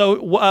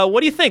 So, what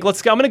do you think?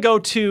 I'm going to go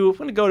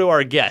to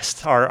our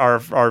guest,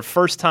 our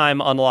first time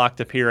Unlocked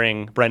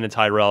appearing, Brandon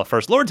Tyrell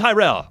first. Lord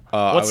Tyrell,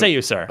 what say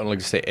you, sir? I'd like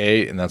to say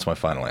A, and that's my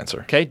final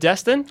answer. Okay,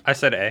 Destin. I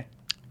said A.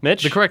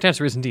 Mitch. The correct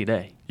answer is indeed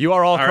A. You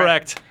are all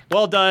correct. Right.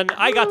 Well done.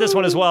 I got this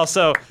one as well.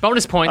 So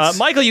bonus points.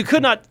 Michael, you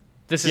could not.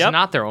 This is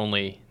not their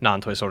only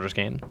non-Toy Soldiers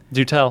game.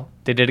 Do tell.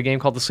 They did a game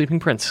called The Sleeping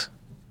Prince.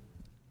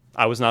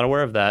 I was not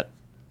aware of that.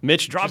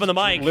 Mitch, dropping the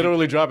mic.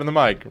 Literally dropping the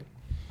mic.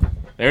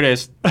 There it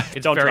is.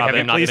 Don't drop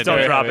it. Please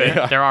don't drop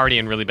it. They're already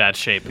in really bad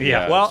shape.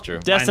 Yeah. Well, that's true.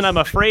 Destin, I'm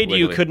afraid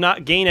you could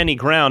not gain any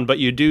ground, but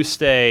you do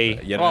stay.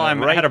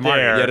 I'm right ahead of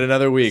Marty. there. Yet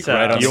another week, So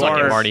right on you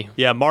are, Marty.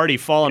 Yeah, Marty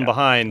falling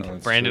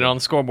behind. Brandon on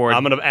the scoreboard.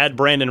 I'm going to add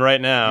Brandon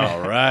right now.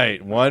 All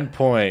right, 1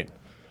 point.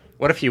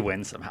 What if you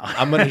win somehow?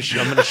 I'm gonna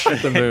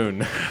shoot the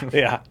moon.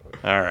 Yeah.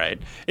 All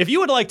right. If you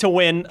would like to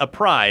win a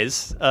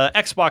prize,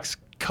 Xbox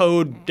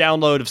code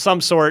download of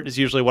some sort is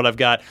usually what I've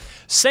got.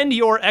 Send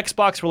your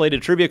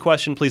Xbox-related trivia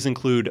question. Please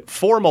include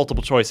 4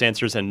 multiple-choice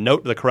answers and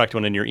note the correct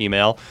one in your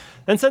email.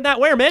 Then send that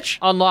where, Mitch?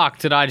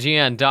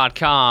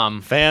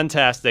 Unlocked@IGN.com.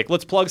 Fantastic.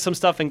 Let's plug some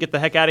stuff and get the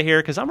heck out of here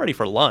because I'm ready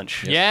for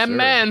lunch. Yeah, sir.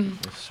 man.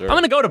 Yes, sir. I'm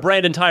going to go to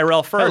Brandon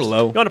Tyrell first.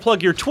 Hello. You want to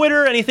plug your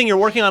Twitter? Anything you're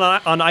working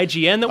on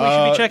IGN that we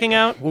should be checking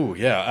out? Ooh,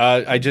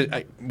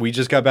 yeah. We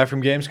just got back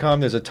from Gamescom.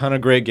 There's a ton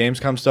of great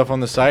Gamescom stuff on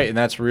the site, and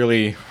that's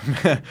really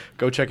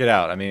go check it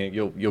out. I mean,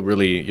 you'll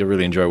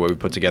really enjoy what we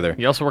put together.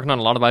 You're also working on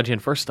a lot of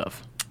IGN First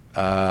stuff.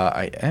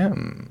 I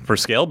am. For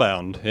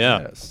Scalebound,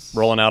 yeah. Yes.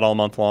 Rolling out all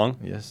month long.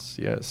 Yes.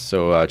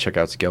 So check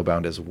out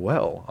Scalebound as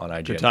well on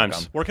IGN. Good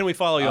times. Where can we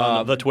follow you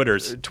on the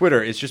Twitters?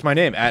 Twitter, it's just my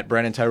name,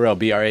 @Brandon Tyrell,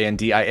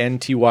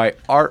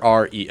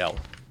 BrandinTyrrell.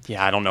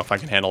 Yeah, I don't know if I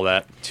can handle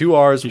that. 2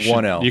 R's,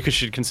 1 L. You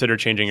should consider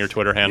changing your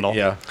Twitter handle.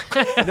 Yeah.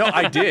 No,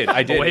 I did.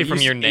 Away It from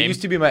used- your name. It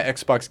used to be my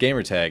Xbox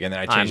gamer tag, and then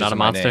I changed I'm it not to a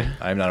my monster. name.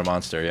 I'm not a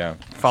monster, yeah.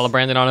 Follow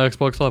Brandon on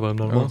Xbox Live. I'm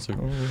not a monster.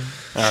 All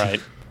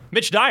right.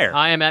 Mitch Dyer.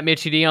 I am at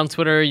MitchyD on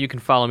Twitter. You can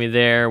follow me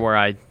there where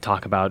I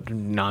talk about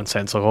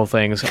nonsensical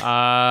things.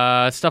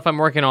 Stuff I'm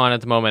working on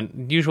at the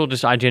moment. Usual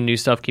just IGN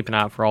news stuff, keeping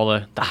an eye out for all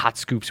the hot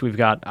scoops we've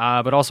got.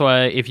 But also,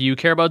 if you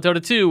care about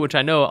Dota 2, which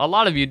I know a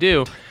lot of you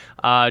do,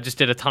 just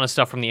did a ton of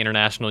stuff from the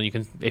International. You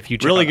can, if you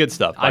check Really out good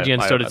stuff.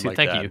 IGN's Dota 2. like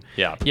Thank that. you.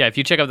 Yeah. If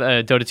you check out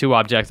the Dota 2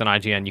 object on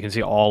IGN, you can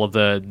see all of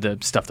the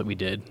stuff that we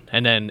did.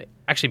 And then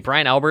actually,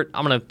 Brian Albert,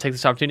 I'm going to take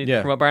this opportunity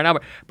to promote Brian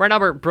Albert. Brian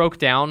Albert broke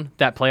down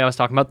that play I was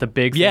talking about, the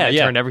big thing that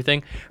turned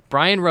everything.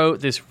 Brian wrote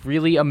this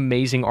really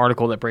amazing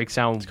article that breaks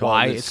down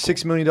why it's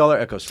it's $6 million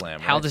Echo Slam.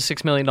 how right? the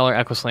 $6 million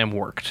Echo Slam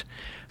worked.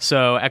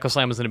 So Echo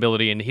Slam was an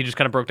ability, and he just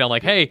kind of broke down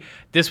like, hey,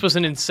 this was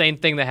an insane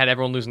thing that had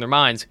everyone losing their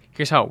minds.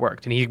 Here's how it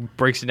worked. And he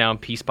breaks it down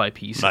piece by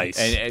piece. Nice.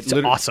 And It's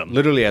awesome.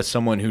 Literally, as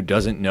someone who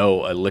doesn't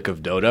know a lick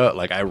of Dota,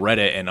 like I read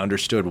it and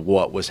understood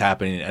what was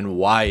happening and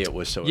why it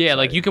was so. Yeah,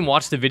 like exciting. you can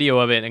watch the video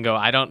of it and go,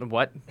 I don't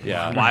what?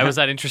 Yeah. Why was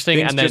that interesting?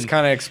 Things and then just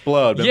kind of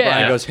explode. But Yeah.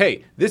 Brian goes,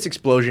 "Hey, this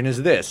explosion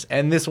is this,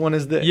 and this one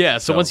is this." yeah.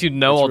 So once you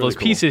know it's all really those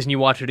cool. pieces and you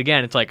watch it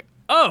again, it's like,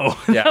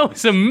 oh, Yeah. that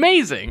was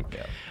amazing.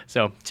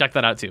 So check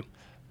that out too.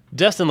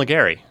 Destin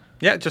Legary.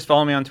 Yeah, just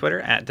follow me on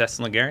Twitter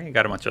 @Destin Legary.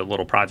 Got a bunch of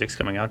little projects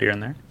coming out here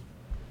and there.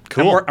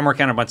 Cool. I'm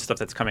working on a bunch of stuff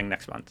that's coming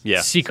next month.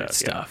 Yeah. Secret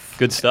So, yeah. stuff.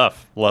 Good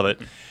stuff. Love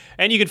it.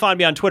 And you can find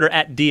me on Twitter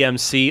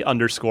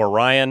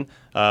 @DMC_Ryan.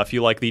 If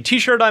you like the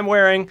t-shirt I'm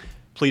wearing,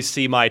 please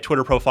see my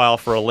Twitter profile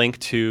for a link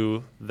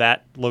to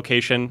that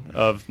location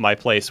of my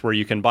place where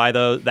you can buy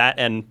that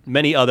and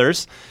many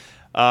others.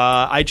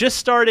 I just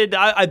started,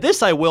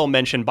 this I will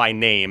mention by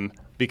name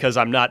because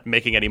I'm not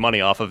making any money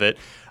off of it.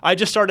 I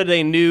just started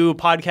a new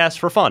podcast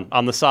for fun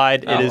on the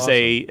side. It is awesome.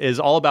 is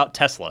all about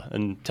Tesla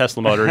and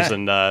Tesla Motors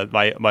and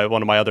my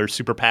one of my other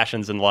super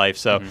passions in life.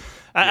 So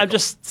I'm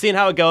just seeing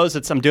how it goes.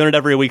 I'm doing it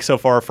every week so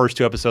far. First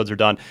 2 episodes are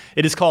done.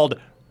 It is called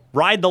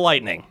Ride the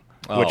Lightning.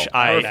 Which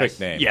perfect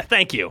name. Yeah,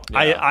 thank you.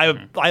 Yeah.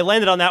 I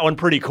landed on that one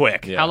pretty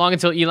quick. Yeah. How long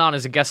until Elon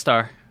is a guest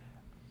star?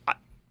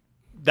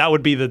 That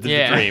would be the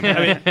Yeah. dream. I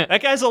mean, that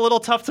guy's a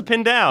little tough to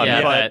pin down,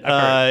 Yeah,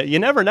 but you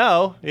never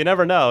know. You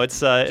never know. It's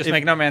Just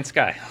make No Man's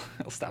Sky.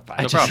 He'll stop by.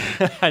 No problem.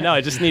 I know.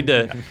 I just need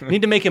to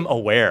make him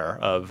aware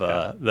of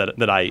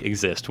that I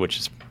exist, which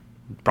is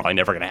probably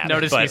never going to happen.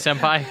 Notice me, but-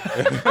 senpai.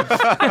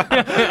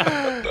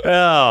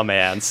 Oh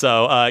man.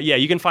 So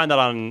you can find that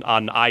on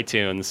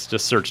iTunes.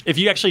 Just search. If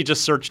you actually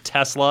just search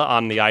Tesla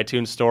on the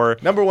iTunes store,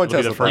 Number one it'll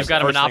be the Tesla first- You've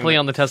got a first thing monopoly that-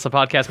 on the Tesla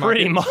podcast market.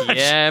 Pretty much.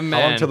 Yeah, How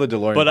man. long till the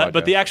DeLorean But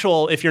the podcast?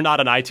 actual, if you're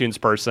not an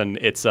iTunes person,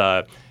 it's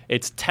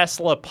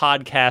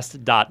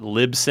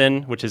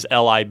teslapodcast.libsyn, which is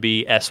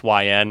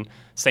LIBSYN.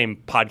 Same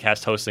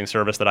podcast hosting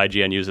service that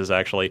IGN uses,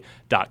 actually,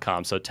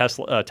 .com. So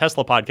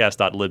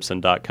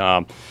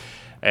teslapodcast.libsyn.com.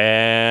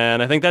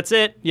 And I think that's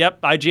it.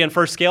 Yep, IGN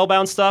First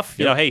Scalebound stuff.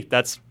 You know, hey,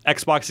 that's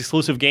Xbox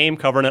exclusive game,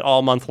 covering it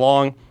all month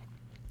long.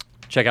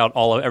 Check out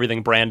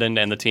everything Brandon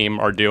and the team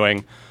are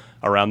doing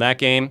around that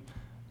game.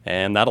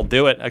 And that'll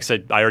do it. Like I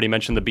said, I already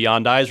mentioned the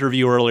Beyond Eyes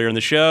review earlier in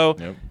the show.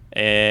 Yep.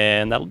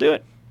 And that'll do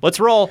it. Let's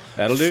roll.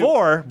 That'll do.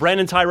 For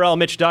Brandon Tyrell,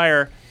 Mitch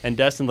Dyer, and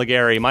Destin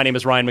Legary, my name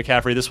is Ryan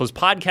McCaffrey. This was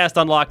Podcast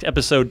Unlocked,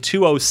 episode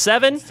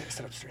 207.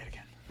 Sit up straight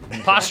again.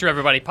 Posture,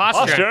 everybody.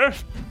 Posture.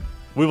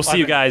 We will see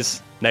you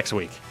guys next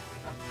week.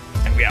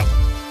 And we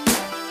out.